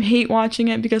I'm like, I hate watching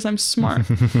it because I'm smart.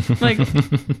 Like,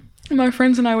 my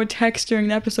friends and I would text during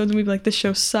the episodes and we'd be like, this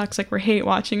show sucks, like we hate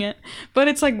watching it. But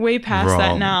it's like way past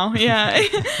that now. Yeah.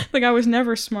 Like I was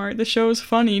never smart. The show is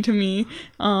funny to me.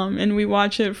 And we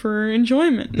watch it for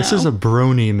enjoyment now. This is a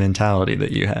brony mentality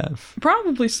that you have.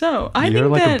 Probably so. You're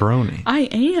like a brony. I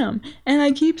am. And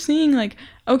I keep seeing like,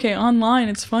 okay, online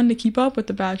it's fun to keep up with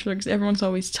The Bachelor because everyone's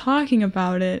always talking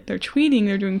about it. They're tweeting,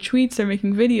 they're doing tweets, they're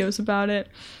making videos about it.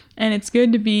 And it's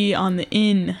good to be on the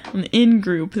in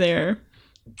group there.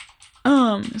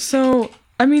 So,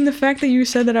 I mean, the fact that you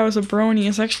said that I was a brony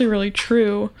is actually really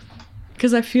true,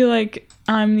 because I feel like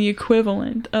I'm the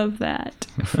equivalent of that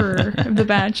for The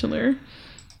Bachelor.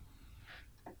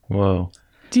 Whoa.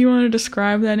 Do you want to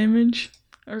describe that image?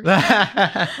 That's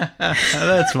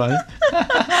funny.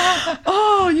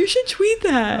 Oh, you should tweet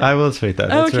that. I will tweet that.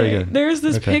 That's very good. There's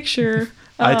this picture.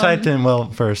 I typed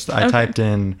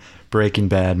in Breaking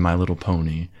Bad, My Little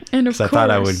Pony. And of course, I thought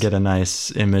I would get a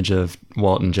nice image of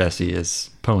Walt and Jesse as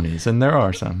ponies, and there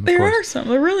are some. There are some.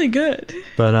 They're really good.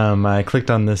 But I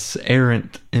clicked on this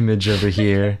errant image over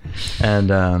here,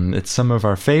 and it's some of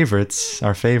our favorites,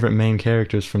 our favorite main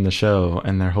characters from the show,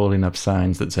 and they're holding up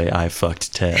signs that say "I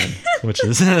fucked Ted," which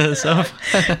is so.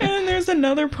 And then there's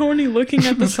another pony looking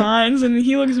at the signs, and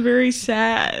he looks very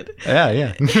sad.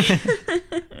 Yeah.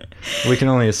 We can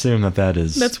only assume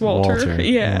that's Walter.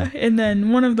 Yeah, and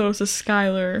then one of those is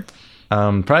Skylar.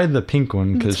 Probably the pink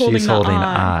one because she's holding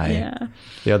I. Yeah.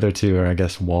 The other two are, I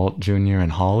guess, Walt Jr.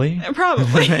 and Holly.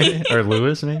 Probably. Or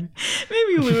Lewis, maybe.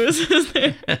 Maybe Lewis is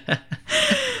there.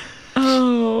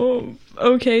 Oh,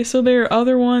 okay. So there are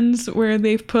other ones where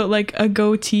they've put like a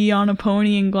goatee on a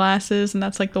pony and glasses, and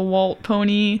that's like the Walt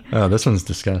pony. Oh, this one's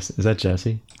disgusting. Is that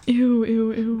Jesse?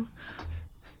 Ew.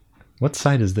 What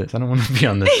side is this? I don't want to be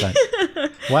on this side.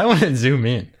 Why won't it zoom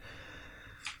in?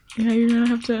 Yeah, you're gonna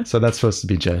have to. So that's supposed to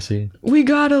be Jesse? We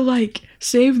gotta, like,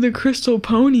 save the crystal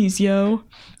ponies, yo,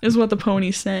 is what the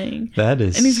pony's saying. That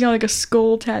is. And he's got, like, a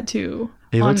skull tattoo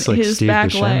on looks like his Steve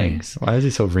back Buscemi. legs. Why is he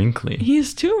so wrinkly?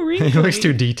 He's too wrinkly. He looks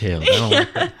too detailed. I don't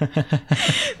like that.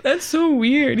 That's so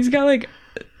weird. He's got, like,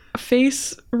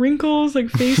 face wrinkles, like,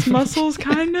 face muscles,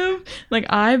 kind of. Like,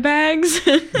 eye bags.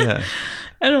 Yeah.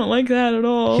 I don't like that at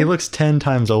all. He looks 10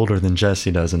 times older than Jesse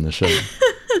does in the show.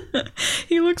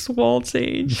 He looks Walt's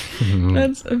age.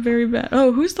 That's a very bad.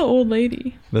 Oh, who's the old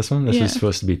lady? This one? This is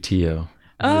supposed to be Tio.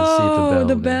 Oh,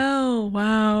 the bell.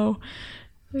 Wow.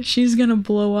 She's gonna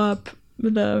blow up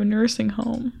the nursing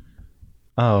home.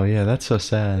 Oh, yeah, that's so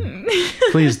sad.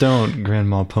 Please don't,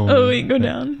 Grandma Pony. Oh, wait, go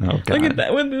down. Oh, God. Look at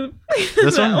that one.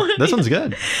 This one's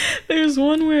good. There's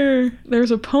one where there's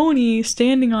a pony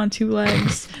standing on two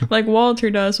legs, like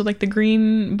Walter does, with like the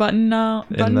green button down.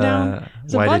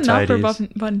 Is it button up or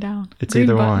button down? It's green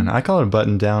either button. One. I call it a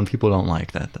button down. People don't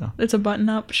like that, though. It's a button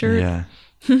up shirt? Yeah.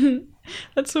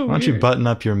 That's so weird. Why don't you button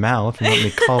up your mouth and let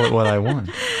me call it what I want?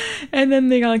 And then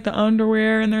they got like the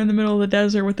underwear, and they're in the middle of the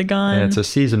desert with the gun. Yeah, it's a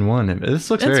season 1.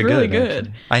 This looks very really good.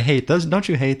 Actually. I hate those. Don't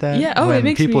you hate that? Yeah. Oh, when it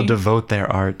makes people devote their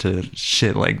art to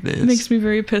shit like this. It makes me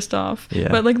very pissed off. Yeah.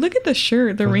 But like, look at the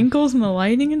shirt, the wrinkles and the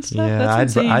lighting and stuff. Yeah,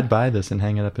 that's insane. I'd buy this and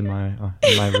hang it up in my room.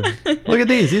 Look at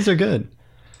these. These are good.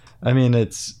 I mean, I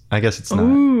guess it's not.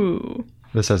 Ooh.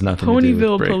 This has nothing to do with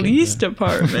Ponyville Police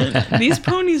Department. These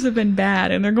ponies have been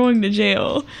bad, and they're going to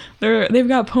jail. They've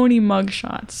got pony mug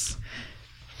shots.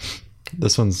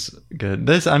 This one's good.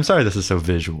 I'm sorry this is so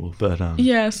visual, but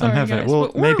yeah, sorry, guys.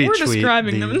 Well, maybe we're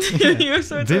describing them to you,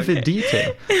 so it's vivid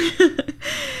detail.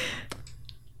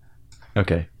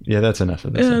 Okay, yeah, that's enough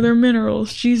of this. Yeah, they're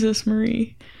minerals. Jesus,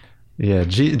 Marie. Yeah,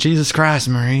 Jesus Christ,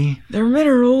 Marie. They're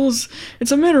minerals.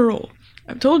 It's a mineral.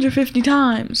 I've told you 50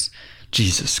 times.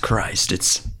 Jesus Christ,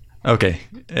 it's okay.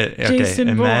 Jason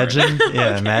imagine, Bourne.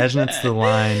 Yeah, imagine it's the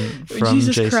line from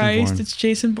Jesus Jason Christ, Bourne. it's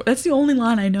Jason Bourne. That's the only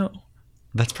line I know.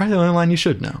 That's probably the only line you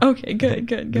should know. Okay,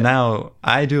 good. Now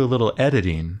I do a little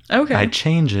editing. Okay, I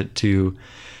change it to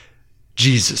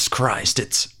Jesus Christ,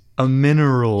 it's a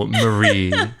mineral, Marie.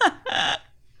 That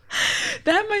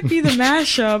might be the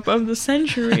mashup of the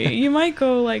century. You might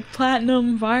go like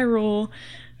platinum, viral.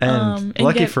 And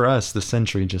lucky for us, the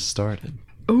century just started.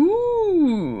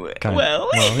 Ooh. Well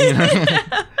you know.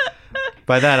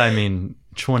 By that I mean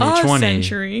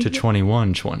 2020 to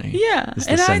 2120. Yeah. Is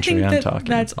the century I think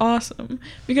that's awesome.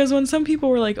 Because when some people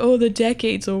were like, oh, the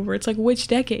decade's over, it's like, which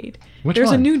decade?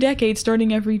 There's a new decade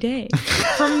starting every day.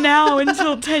 From now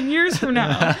until 10 years from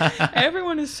now.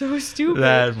 Everyone is so stupid.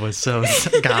 That was so...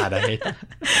 God, I hate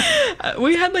that.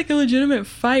 We had like a legitimate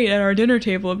fight at our dinner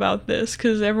table about this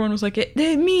because everyone was like,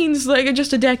 it means like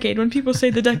just a decade. When people say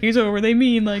the decade's over, they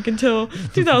mean like until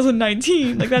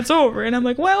 2019. Like that's over. And I'm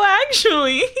like, well,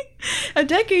 actually, a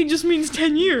decade just means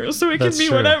 10 years. So it can be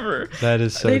whatever. That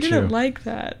is so true. They didn't like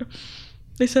that.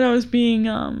 They said I was being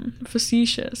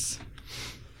facetious.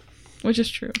 Which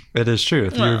is true. It is true.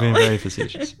 You were being very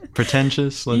facetious.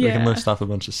 Pretentious. Like we can list off a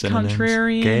bunch of synonyms.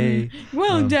 Contrarian. Gay.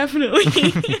 Well, definitely.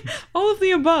 All of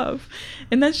the above.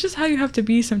 And that's just how you have to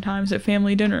be sometimes at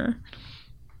family dinner.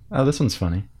 Oh, this one's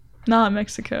funny. Not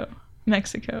Mexico.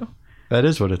 Mexico. That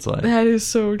is what it's like. That is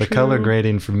so true. The color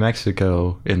grading for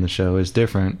Mexico in the show is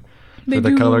different for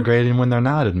the color grading when they're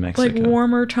not in Mexico. Like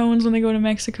warmer tones when they go to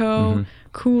Mexico,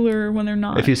 cooler when they're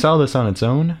not. If you saw this on its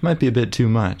own, it might be a bit too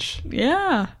much.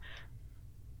 Yeah.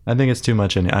 I think it's too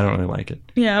much I don't really like it.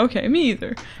 Yeah, okay, me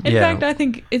either. In fact, I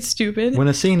think it's stupid. When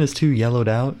a scene is too yellowed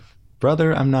out,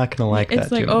 brother, I'm not going to like that too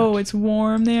much. It's like, it's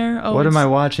warm there. What am I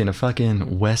watching? A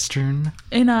fucking Western?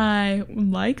 And I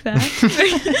like that.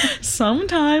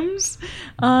 Sometimes.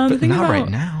 But not right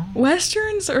now.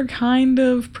 Westerns are kind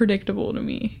of predictable to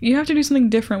me. You have to do something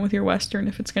different with your Western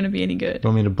if it's going to be any good. You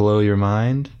want me to blow your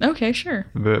mind? Okay, sure.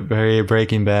 Very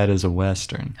Breaking Bad is a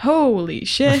Western. Holy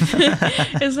shit.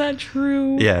 Is that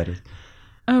true? Yeah, it is.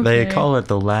 Okay. They call it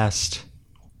the last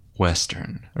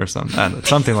Western or something. I don't know,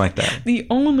 something like that. The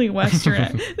only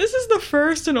Western. This is the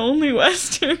first and only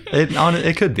Western.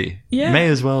 It could be. Yeah. May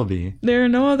as well be. There are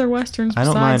no other Westerns besides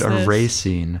I don't mind this.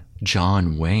 Erasing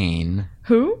John Wayne.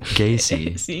 Who?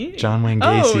 Gacy. John Wayne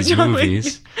Gacy's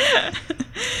movies.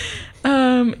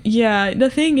 Yeah, the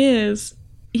thing is,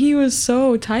 he was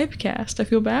so typecast. I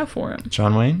feel bad for him.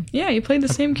 John Wayne? Yeah, he played the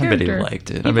same character. I bet he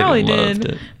liked it. He probably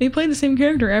did. He played the same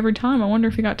character every time. I wonder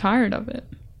if he got tired of it.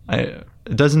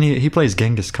 Doesn't he? He plays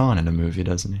Genghis Khan in a movie,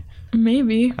 doesn't he?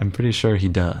 Maybe. I'm pretty sure he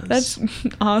does. That's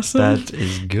awesome. That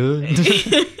is good.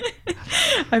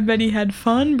 I bet he had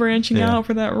fun branching out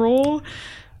for that role.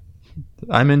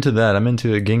 I'm into that. I'm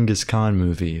into a Genghis Khan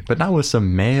movie, but not with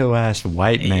some mayo-ass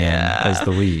white man as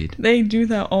the lead. They do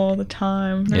that all the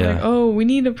time. They're like, oh, we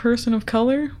need a person of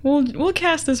color? We'll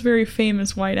cast this very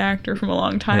famous white actor from a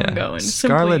long time ago. And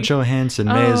Scarlett Johansson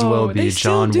may as well be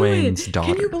John Wayne's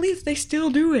daughter. Can you believe they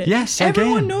still do it? Yes,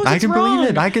 everyone knows it's wrong.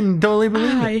 Believe it. I can totally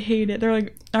believe it. I hate it. They're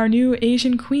like, our new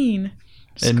Asian queen,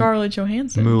 Scarlett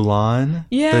Johansson. Mulan.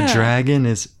 Yeah. The dragon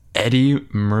is Eddie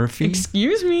Murphy?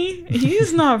 Excuse me?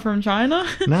 He's not from China.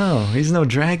 No, he's no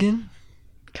dragon.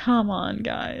 Come on,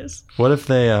 guys. What if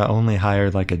they only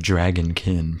hired like a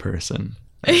dragonkin person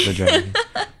as the dragon?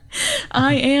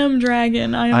 I am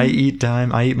dragon. I eat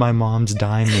my mom's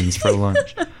diamonds for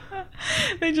lunch.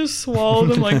 They just swallow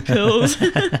them like pills.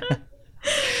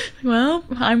 Well,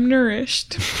 I'm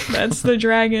nourished. That's the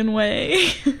dragon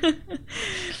way.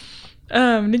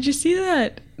 Did you see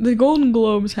that? The Golden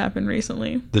Globes happened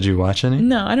recently. Did you watch any?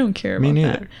 No, I don't care about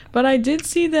that. But I did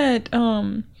see that,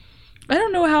 I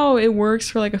don't know how it works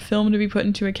for like a film to be put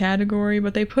into a category,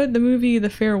 but they put the movie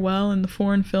The Farewell in the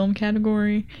foreign film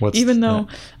category.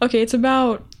 Okay, it's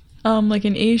about like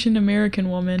an Asian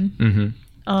American woman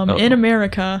in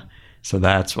America. So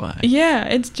that's why. Yeah,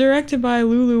 it's directed by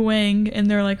Lulu Wang,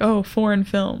 and they're like, oh, foreign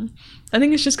film. I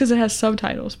think it's just because it has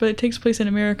subtitles, but it takes place in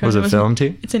America. Was it filmed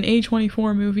here? It's an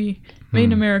A24 movie made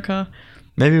in America.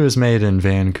 Maybe it was made in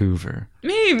Vancouver.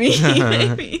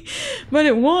 Maybe. But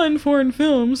it won foreign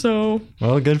film, so...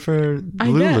 Well, good for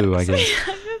Lulu, I guess.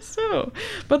 I guess so.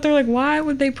 But they're like, why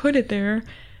would they put it there?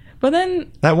 But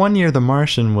then... That one year, The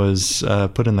Martian was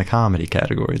put in the comedy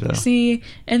category, though. See,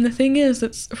 and the thing is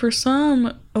that for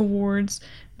some awards,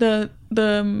 the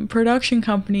production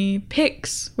company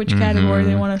picks which category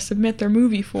they want to submit their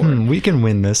movie for. We can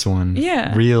win this one.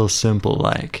 Yeah. Real simple,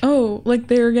 like. Oh, like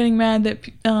they were getting mad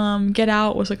that Get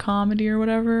Out was a comedy or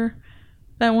whatever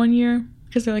that one year.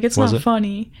 Because they're like, it's not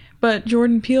funny. But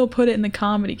Jordan Peele put it in the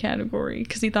comedy category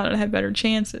because he thought it had better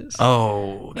chances.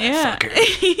 Oh, that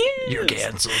fucker. You're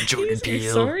canceled, Jordan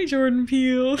Peele. Sorry, Jordan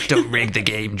Peele. Don't rig the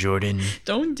game, Jordan.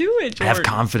 Don't do it, Jordan.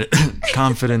 Have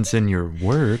confidence in your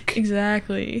work.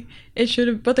 Exactly. It should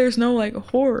have, but there's no like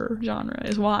horror genre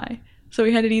is why. So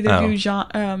we had to either do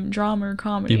drama or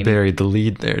comedy. You buried the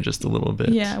lead there just a little bit.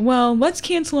 Yeah, well, let's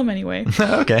cancel him anyway.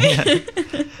 Okay.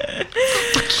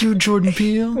 Fuck you, Jordan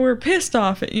Peele. We're pissed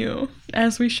off at you,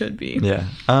 as we should be. Yeah.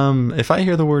 If I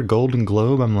hear the word Golden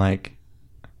Globe, I'm like,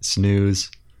 snooze.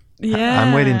 Yeah.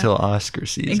 I'm waiting till Oscar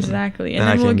season. Exactly. And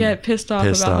then we'll get pissed off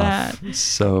about that.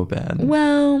 So bad.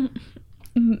 Well,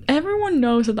 everyone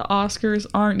knows that the Oscars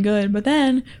aren't good, but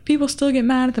then people still get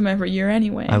mad at them every year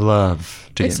anyway. I love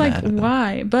to get mad at them. It's like,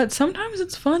 why? But sometimes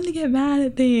it's fun to get mad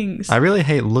at things. I really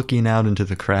hate looking out into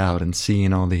the crowd and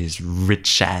seeing all these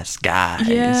rich-ass guys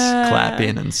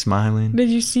clapping and smiling. Did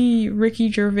you see Ricky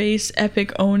Gervais'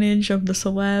 epic ownage of the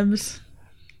celebs?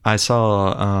 I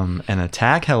saw an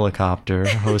attack helicopter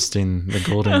hosting the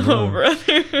Golden Globe. Oh,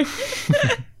 brother.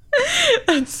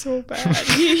 That's so bad.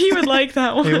 He would like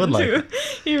that one, too.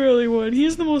 He really would.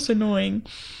 He's the most annoying.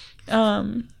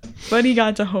 But he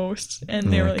got to host,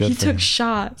 and they were like, he took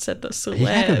shots at the celebs. He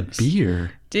had a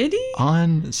beer. Did he?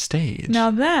 On stage. Now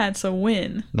that's a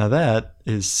win. Now that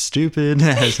is stupid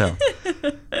as hell.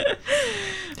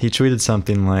 He tweeted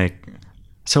something like,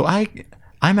 so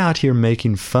I'm out here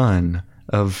making fun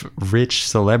of rich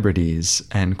celebrities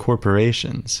and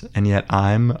corporations, and yet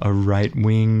I'm a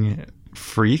right-wing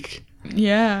freak?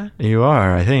 Yeah. You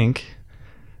are, I think.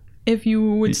 If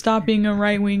you would stop being a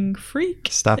right-wing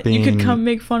freak, you could come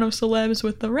make fun of celebs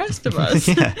with the rest of us.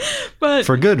 Yeah. But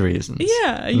for good reasons.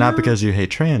 Yeah. Not because you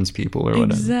hate trans people or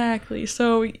whatever. Exactly.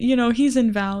 So, he's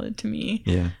invalid to me.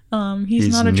 Yeah. He's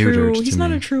not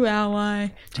a true ally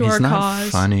to our cause.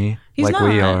 He's not funny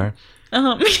we are.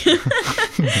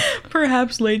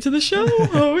 Perhaps late to the show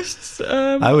hosts.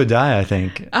 I would die, I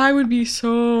think. I would be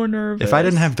so nervous. If I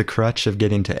didn't have the crutch of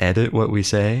getting to edit what we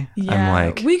say, I'm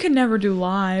like... we could never do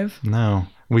live. No,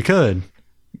 we could,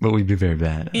 but we'd be very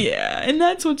bad. Yeah, and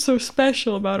that's what's so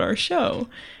special about our show.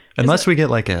 Unless we get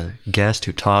like a guest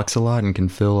who talks a lot and can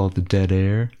fill all the dead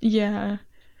air. Yeah.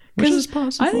 Which is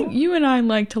possible. I think you and I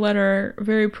like to let our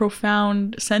very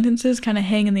profound sentences kind of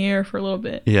hang in the air for a little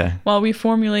bit. Yeah. While we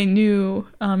formulate new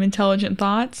intelligent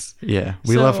thoughts. Yeah.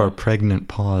 We love our pregnant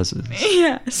pauses.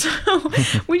 Yeah. So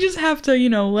we just have to,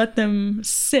 let them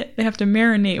sit. They have to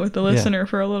marinate with the listener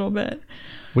for a little bit.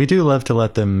 We do love to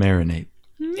let them marinate.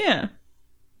 Yeah.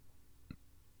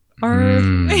 Our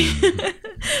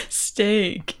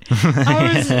steak.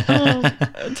 I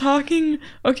was talking.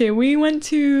 Okay, we went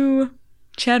to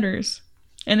Cheddar's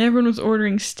and everyone was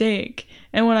ordering steak,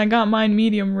 and when I got mine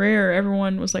medium rare,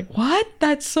 everyone was like, what?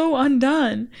 That's so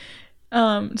undone.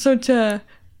 So to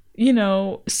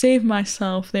save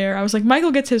myself there, I was like,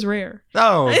 Michael gets his rare.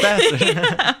 Oh,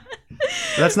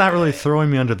 that's not really throwing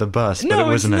me under the bus, but it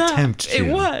was an attempt to.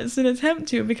 It was an attempt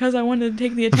to, because I wanted to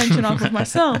take the attention off of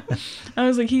myself. I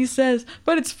was like, he says,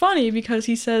 but it's funny because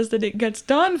he says that it gets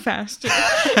done faster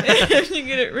if you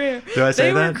get it rare. Do I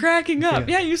say that? They were cracking up.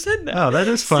 Yeah, you said that. Oh, that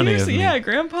is funny. Seriously, yeah,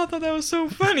 Grandpa thought that was so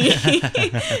funny.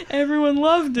 Everyone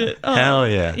loved it. Hell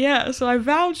yeah. Yeah, so I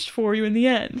vouched for you in the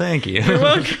end. Thank you. You're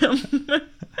welcome.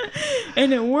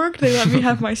 And it worked. They let me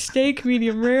have my steak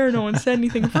medium rare. No one said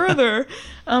anything further.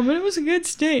 But it was a good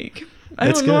steak.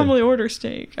 I don't normally order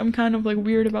steak. I'm kind of like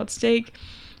weird about steak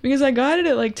because I got it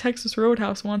at like Texas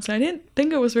Roadhouse once. And I didn't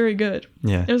think it was very good.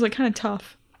 Yeah. It was like kind of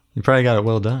tough. You probably got it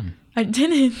well done. I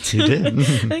didn't. You did? I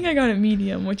think I got it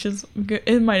medium, which is good.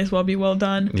 It might as well be well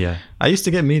done. Yeah. I used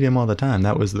to get medium all the time.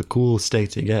 That was the cool steak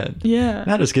to get. Yeah.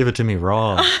 Now just give it to me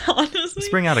raw. Honestly. Let's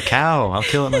bring out a cow. I'll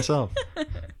kill it myself.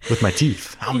 With my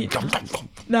teeth.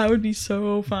 That would be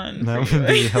so fun. That would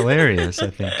be hilarious,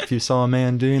 I think, if you saw a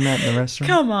man doing that in the restaurant.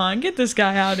 Come on, get this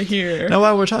guy out of here. Now,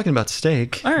 while we're talking about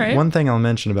steak, all right. One thing I'll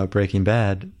mention about Breaking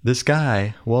Bad, this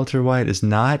guy, Walter White, is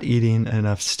not eating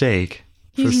enough steak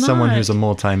for someone who's a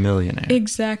multimillionaire.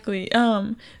 Exactly.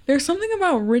 There's something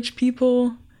about rich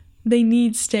people, they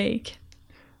need steak.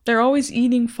 They're always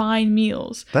eating fine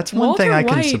meals. That's one thing I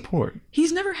can support.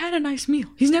 He's never had a nice meal.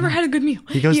 He's never had a good meal.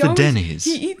 He goes to Denny's.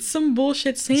 He eats some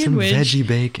bullshit sandwich. Some veggie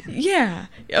bacon. Yeah.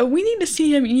 We need to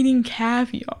see him eating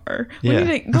caviar. We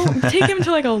need to go take him to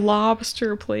like a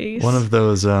lobster place. One of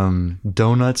those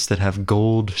donuts that have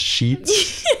gold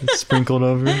sheets sprinkled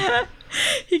over it.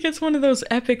 He gets one of those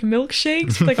epic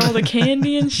milkshakes with like all the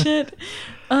candy and shit.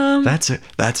 That's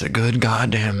a good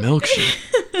goddamn milkshake.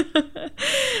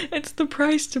 It's the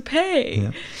price to pay.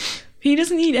 Yeah. He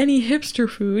doesn't eat any hipster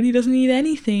food. He doesn't eat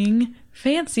anything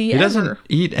fancy He doesn't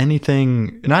eat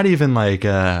anything, not even like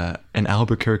an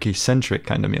Albuquerque-centric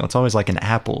kind of meal. It's always like an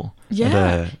apple.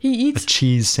 Yeah. He eats a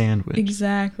cheese sandwich.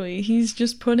 Exactly. He's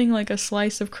just putting like a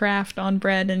slice of Kraft on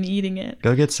bread and eating it.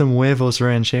 Go get some huevos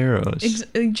rancheros.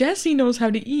 Jesse knows how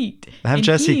to eat. Have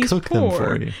Jesse cook them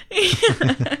for you.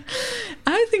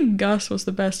 I think Gus was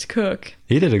the best cook.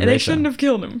 He did a great job. They shouldn't have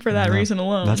killed him for that reason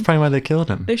alone. That's probably why they killed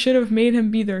him. They should have made him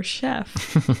be their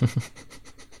chef.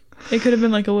 It could have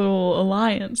been like a little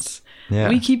alliance. Yeah.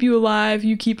 We keep you alive,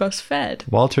 you keep us fed.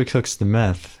 Walter cooks the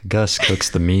meth, Gus cooks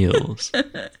the meals.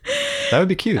 That would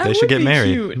be cute. They should get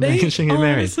married. They should get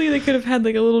married. Honestly, they could have had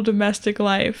like a little domestic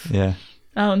life. Yeah.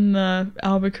 out in the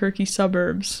Albuquerque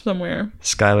suburbs somewhere.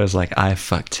 Skylar's like, I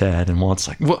fucked Ted, and Walt's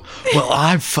like, well,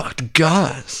 I fucked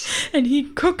Gus. And he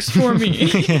cooks for me.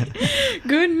 Yeah.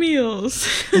 Good meals.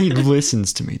 He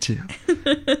listens to me, too.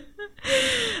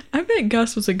 I bet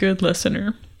Gus was a good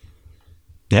listener.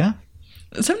 Yeah?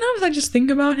 Sometimes I just think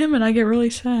about him and I get really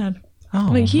sad. Oh,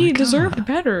 like, he deserved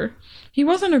better. He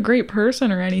wasn't a great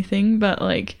person or anything, but,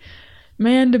 like,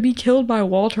 man, to be killed by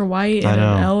Walter White in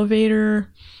an elevator...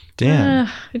 Damn.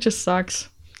 It just sucks.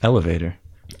 Elevator.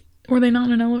 Were they not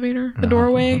in an elevator? The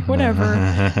doorway? Whatever.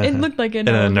 It looked like an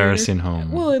elevator. In a nursing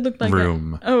home. Well, it looked like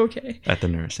room. Oh, okay. At the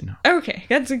nursing home. Okay,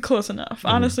 that's close enough.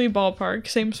 Honestly, ballpark,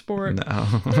 same sport.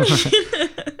 No.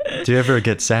 Do you ever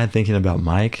get sad thinking about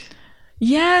Mike?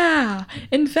 Yeah.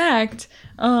 In fact,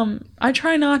 I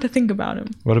try not to think about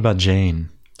him. What about Jane?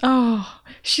 Oh,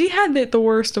 she had it the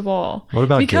worst of all. What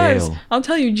about because, Gail? I'll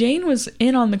tell you, Jane was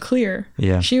in on the clear.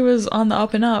 Yeah. She was on the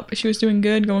up and up. She was doing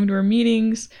good, going to her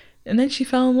meetings. And then she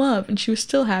fell in love, and she was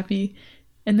still happy.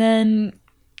 And then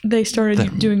they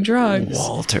started doing drugs.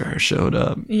 Walter showed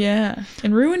up. Yeah,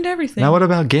 and ruined everything. Now what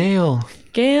about Gail?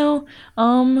 Gail,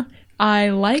 I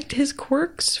liked his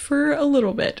quirks for a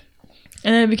little bit.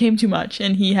 And then it became too much,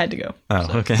 and he had to go. Oh,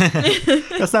 so. Okay.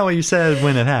 That's not what you said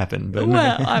when it happened. But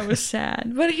well, I was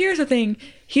sad. But here's the thing.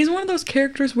 He's one of those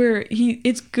characters where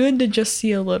it's good to just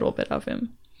see a little bit of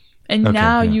him. And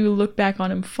now you look back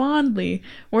on him fondly.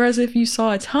 Whereas if you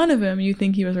saw a ton of him, you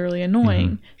think he was really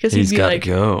annoying. Because he's got to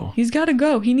go. He's got to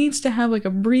go. He needs to have like a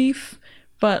brief,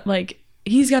 but like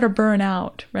he's got to burn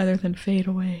out rather than fade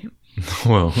away.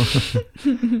 Whoa.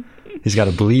 He's got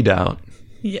to bleed out.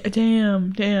 Yeah,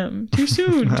 damn. Too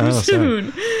soon. Too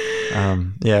soon.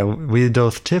 Yeah, we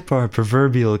both tip our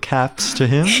proverbial caps to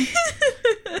him.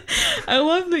 I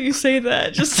love that you say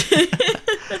that. Just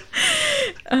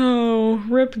oh,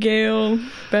 rip Gail,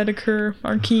 Bedecker,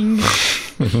 our king.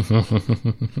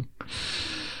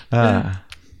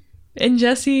 And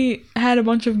Jesse had a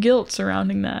bunch of guilt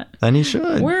surrounding that. And he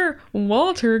should. Where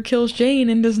Walter kills Jane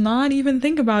and does not even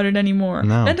think about it anymore.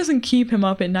 No. That doesn't keep him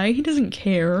up at night. He doesn't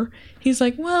care. He's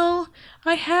like, well,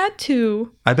 I had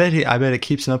to. I bet it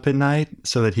keeps him up at night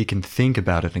so that he can think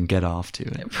about it and get off to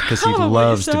it. Because he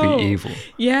loves to be evil.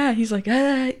 Yeah, he's like,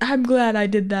 I'm glad I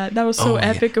did that. That was so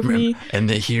epic of me.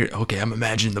 And I'm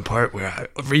imagining the part where I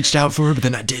reached out for her, but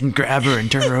then I didn't grab her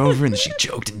and turn her over, and then she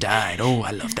choked and died. Oh,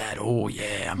 I love that. Oh,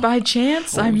 yeah. By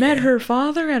chance, I met her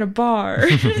father at a bar.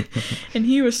 And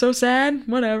he was so sad.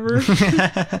 Whatever.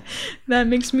 That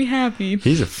makes me happy.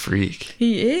 He's a freak.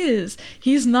 He is.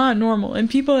 He's not normal. And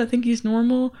people that think he's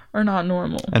normal are not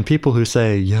normal. And people who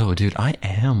say, yo, dude, I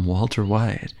am Walter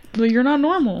White. Well, you're not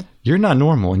normal. You're not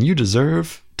normal, and you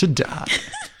deserve to die.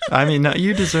 I mean,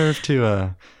 you deserve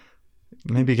to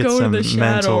maybe get some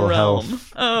mental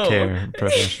health care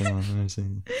professional.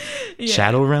 Yeah.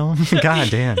 Shadow Realm? God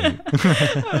damn.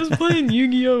 I was playing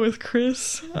Yu-Gi-Oh! With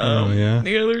Chris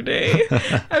the other day.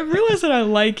 I realized that I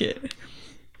like it.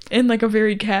 In like a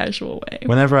very casual way.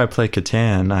 Whenever I play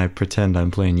Catan, I pretend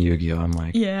I'm playing Yu-Gi-Oh! I'm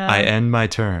like, I end my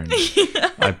turn.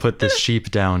 I put this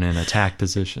sheep down in attack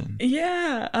position.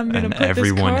 Yeah, I'm gonna put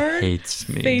everyone this card hates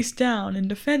me. Face down in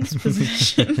defense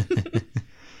position.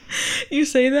 You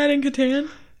say that in Catan?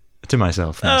 To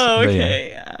myself. Oh,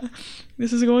 okay. Yeah.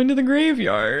 This is going to the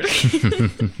graveyard.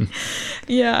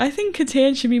 Yeah, I think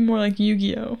Catan should be more like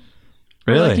Yu-Gi-Oh!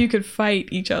 Really? Like you could fight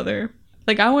each other.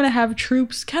 Like, I want to have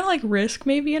troops, kind of like Risk,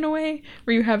 maybe, in a way,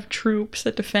 where you have troops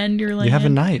that defend your land. You have a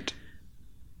knight.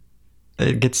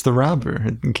 It gets the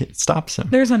robber. It stops him.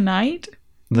 There's a knight?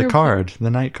 The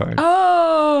knight card.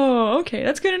 Oh, okay.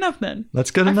 That's good enough, then.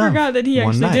 That's good enough. I forgot that he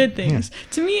actually did things. Yeah.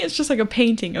 To me, it's just like a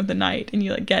painting of the knight, and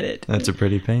you, like, get it. That's a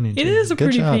pretty painting. It is a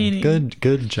pretty painting.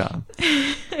 Good job.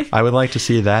 I would like to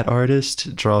see that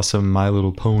artist draw some My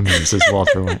Little Ponies as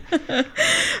Walter White.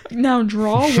 Now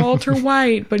draw Walter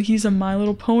White, but he's a My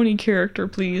Little Pony character,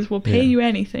 please. We'll pay you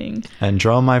anything. And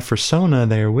draw my persona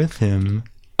there with him.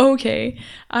 Okay.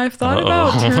 I've thought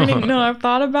about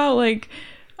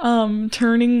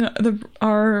turning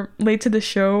our Late to the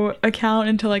Show account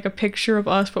into like a picture of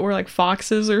us, but we're like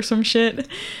foxes or some shit.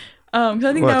 Because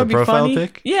I think that would be funny.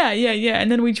 Pic? Yeah.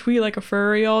 And then we tweet like a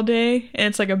furry all day, and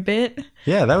it's like a bit.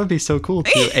 Yeah, that would be so cool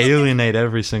to alienate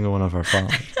every single one of our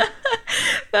followers.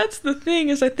 That's the thing,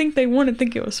 is I think they wouldn't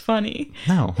think it was funny.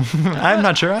 No, I'm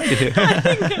not sure I do. I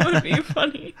think it would be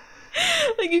funny.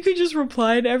 Like, you could just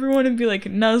reply to everyone and be like,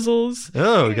 Nuzzles.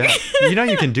 Oh, God.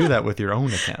 You can do that with your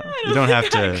own account. You don't have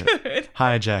to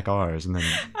hijack ours and then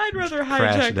I'd rather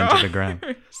crash it into the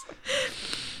ground.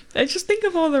 I just think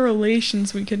of all the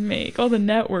relations we could make, all the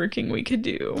networking we could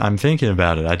do. I'm thinking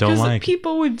about it. I don't like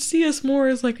people would see us more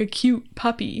as like a cute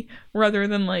puppy rather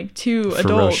than like two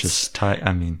ferocious adults.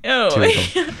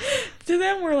 To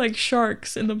them, we're like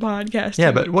sharks in the podcast.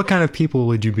 Yeah, but what kind of people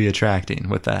would you be attracting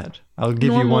with that? I'll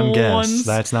give you one guess. Ones.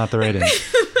 That's not the right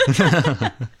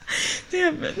answer.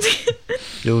 Damn it.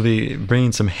 You'll be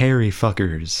bringing some hairy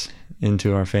fuckers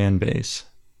into our fan base.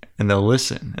 And they'll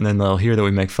listen, and then they'll hear that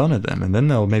we make fun of them, and then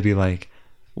they'll maybe like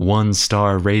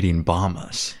 1-star rating bomb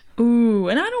us. Ooh,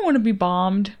 and I don't want to be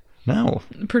bombed. No.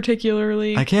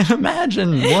 Particularly. I can't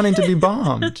imagine wanting to be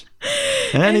bombed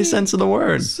in any sense of the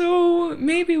word. So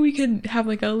maybe we could have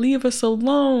like a leave us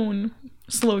alone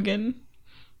slogan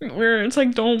where it's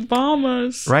like, don't bomb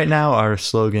us. Right now, our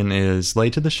slogan is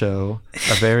late to the show,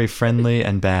 a very friendly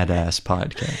and badass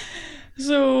podcast.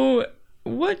 So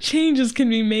what changes can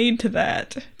be made to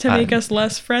that to make us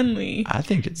less friendly? I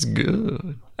think it's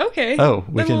good. Okay. Oh,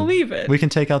 we'll leave it. We can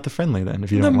take out the friendly then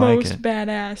if you don't like it. The most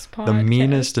badass podcast. The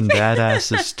meanest and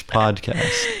badassest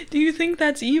podcast. Do you think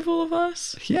that's evil of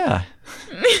us? Yeah.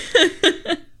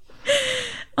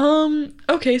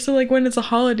 Okay, so like when it's a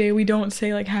holiday, we don't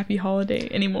say like happy holiday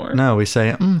anymore. No, we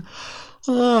say,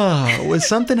 was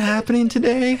something happening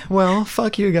today? Well,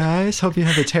 fuck you guys. Hope you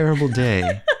have a terrible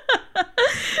day.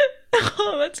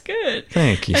 Oh, that's good.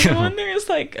 Thank you. And when there's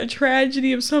like a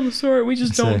tragedy of some sort, we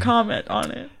just don't comment on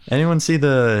it. Anyone see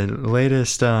the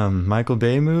latest Michael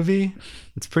Bay movie?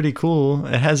 It's pretty cool.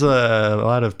 It has a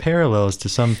lot of parallels to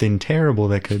something terrible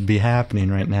that could be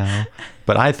happening right now.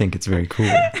 But I think it's very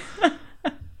cool.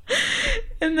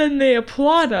 And then they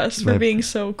applaud us for being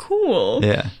so cool.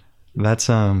 Yeah. That's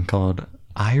called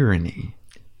irony.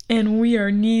 And we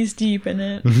are knees deep in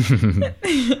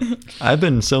it. I've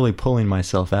been slowly pulling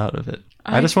myself out of it.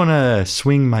 I just want to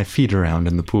swing my feet around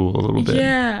in the pool a little bit.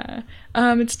 Yeah.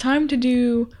 It's time to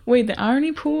do... Wait, the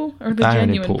irony pool or the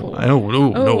genuine pool?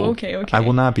 No. Okay. I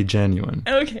will not be genuine.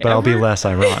 Okay. But I'll be less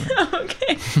ironic.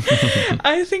 Okay.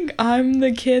 I think I'm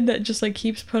the kid that just like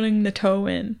keeps putting the toe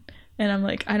in. And I'm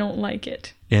like, I don't like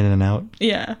it. In and out?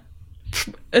 Yeah.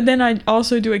 And then I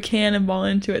also do a cannonball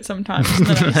into it sometimes. And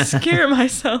then I scare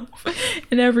myself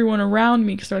and everyone around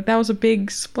me because they're like, that was a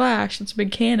big splash. That's a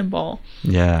big cannonball.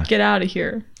 Yeah. Get out of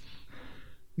here.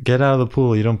 Get out of the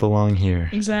pool. You don't belong here.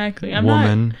 Exactly. I'm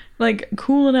Woman. not like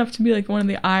cool enough to be like one of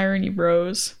the irony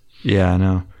bros. Yeah, I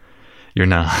know. You're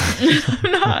not.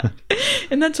 I'm not.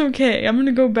 And that's okay. I'm going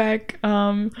to go back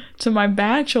to my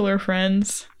bachelor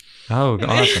friends. Oh,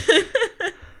 awesome.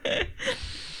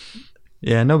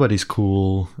 Yeah, nobody's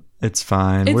cool. It's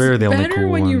fine. We're the only cool ones. It's better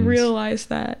when you realize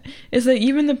that. Is that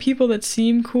even the people that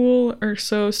seem cool are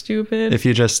so stupid. If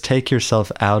you just take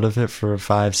yourself out of it for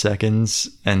 5 seconds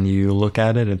and you look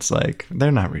at it, it's like,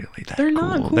 they're not really that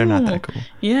cool. They're not that cool.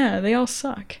 Yeah, they all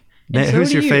suck.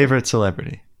 Who's your favorite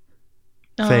celebrity?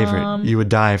 Favorite. You would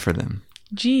die for them.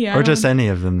 Gee, or just any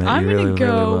of them that you really, really love. I'm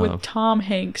going to go with Tom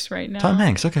Hanks right now. Tom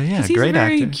Hanks, okay, yeah, great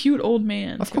actor. He's a very cute old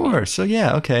man. Of course. So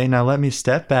yeah, okay, now let me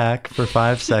step back for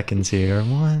 5 seconds here.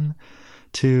 1,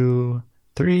 2,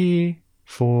 3,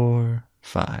 4,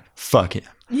 5. Fuck him.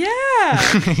 Yeah.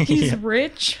 He's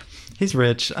rich. He's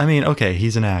rich. I mean, okay,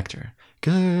 he's an actor.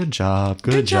 Good job.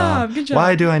 Good job.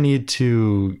 Why do I need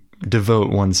to devote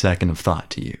 1 second of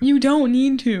thought to you? You don't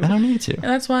need to. I don't need to. And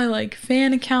that's why, like,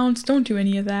 fan accounts, don't do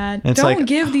any of that. Don't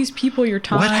give these people your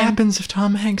time. What happens if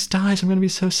Tom Hanks dies? I'm going to be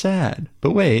so sad.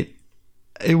 But wait,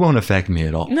 it won't affect me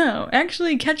at all. No,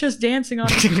 actually, catch us dancing on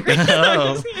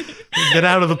Oh, get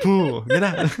out of the pool. Get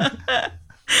out.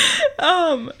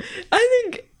 I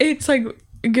think it's, like,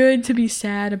 good to be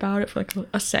sad about it for like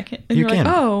a second, and you're like,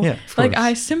 oh, yeah, like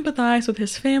I sympathize with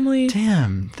his family.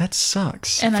 Damn, that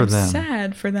sucks. And for I'm them.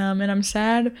 sad for them, and I'm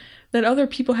sad that other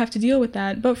people have to deal with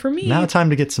that. But for me, now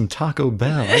time to get some Taco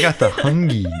Bell. I got the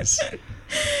hungies.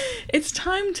 It's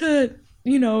time to,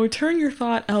 turn your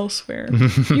thought elsewhere.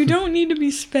 You don't need to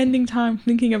be spending time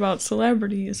thinking about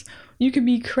celebrities. You could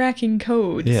be cracking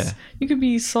codes. Yeah. You could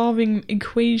be solving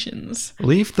equations.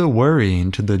 Leave the worrying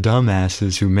to the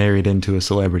dumbasses who married into a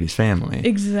celebrity's family.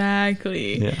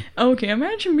 Exactly. Yeah. Okay,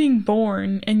 imagine being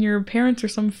born and your parents are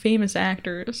some famous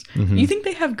actors. Mm-hmm. You think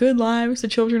they have good lives, the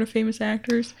children of famous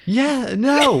actors? Yeah,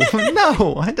 no,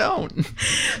 no, I don't.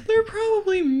 They're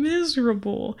probably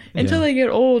miserable until they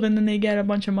get old and then they get a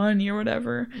bunch of money or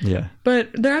whatever. Yeah. But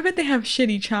I bet they have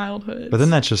shitty childhoods. But then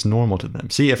that's just normal to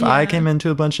them. See, if I came into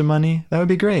a bunch of money me, that would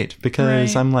be great,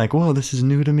 because I'm like, whoa, this is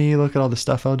new to me. Look at all the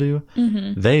stuff I'll do.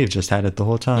 They've just had it the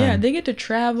whole time. Yeah, they get to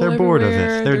travel. They're bored of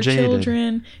it. They're jaded.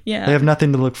 Children. Yeah, they have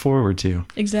nothing to look forward to.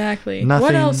 Exactly. Nothing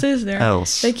what else is there?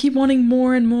 They keep wanting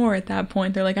more and more. At that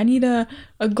point, they're like, I need a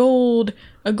gold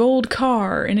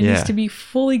car, and it needs to be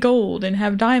fully gold and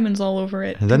have diamonds all over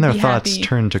it. And then their thoughts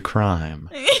turn to crime.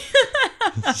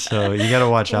 So you gotta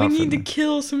watch out. We need to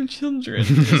kill some children.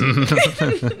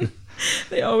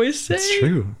 They always say. It's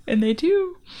true. And they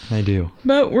do. They do.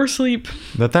 But we're asleep.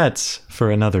 But that's for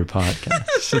another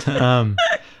podcast.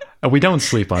 We don't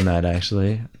sleep on that,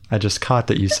 actually. I just caught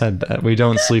that you said that. We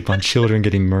don't sleep on children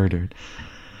getting murdered.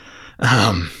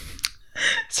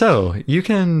 So, you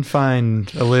can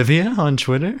find Olivia on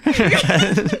Twitter. You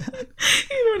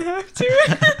don't have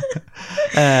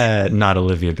to. Not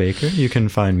Olivia Baker. You can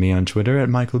find me on Twitter at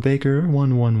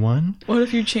MichaelBaker111. What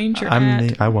if you change your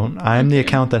I won't. I'm the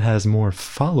account that has more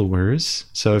followers.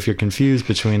 So if you're confused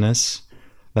between us,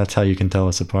 that's how you can tell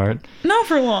us apart. Not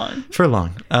for long. For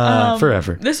long.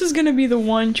 Forever. This is going to be the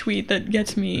one tweet that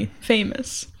gets me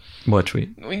famous. What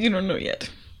tweet? You don't know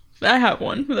yet. I have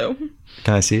one, though.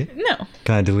 Can I see it? No.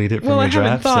 Can I delete it from your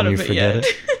drafts and you forget it?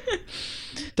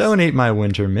 Don't eat my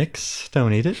winter mix.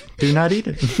 Don't eat it. Do not eat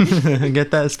it.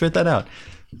 Get that. Spit that out.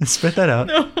 Spit that out.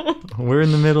 No. We're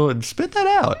in the middle. Spit that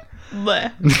out.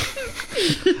 Bleh.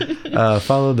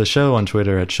 Follow the show on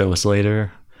Twitter at Show Us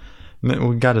Later.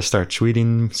 We got to start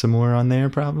tweeting some more on there,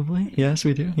 probably. Yes,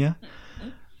 we do. Yeah.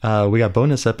 We got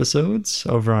bonus episodes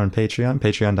over on Patreon.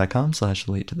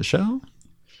 Patreon.com/late to the show.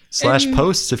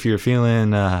 /posts if you're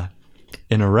feeling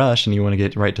in a rush and you want to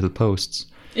get right to the posts.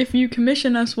 If you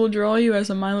commission us, we'll draw you as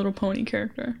a My Little Pony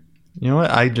character. You know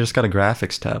what? I just got a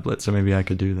graphics tablet, so maybe I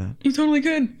could do that. You totally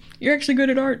could. You're actually good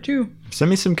at art, too. Send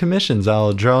me some commissions.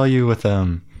 I'll draw you with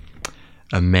a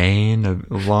mane, a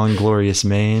long, glorious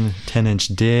mane, 10-inch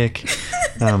dick,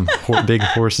 big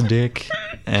horse dick,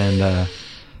 and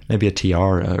maybe a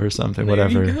tiara or something,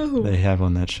 whatever they have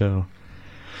on that show.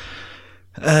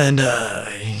 And,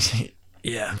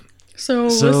 yeah. So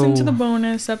listen to the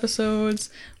bonus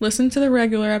episodes, listen to the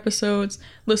regular episodes,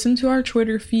 listen to our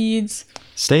Twitter feeds.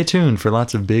 Stay tuned for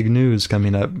lots of big news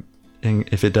coming up,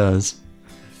 if it does.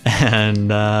 And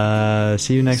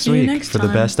see you next week for the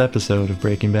best episode of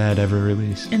Breaking Bad ever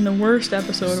released. And the worst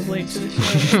episode of Late to the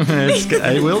Show.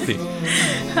 It will be.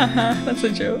 That's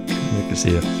a joke. Good to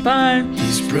see you. Bye.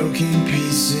 These broken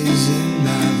pieces in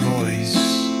my voice,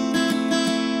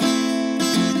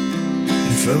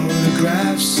 and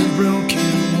photographs of broken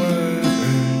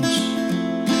words,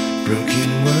 broken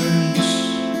words,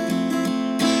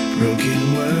 broken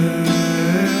words.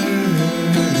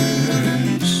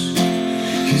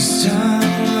 'Cause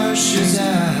time rushes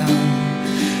out,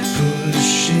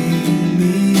 pushing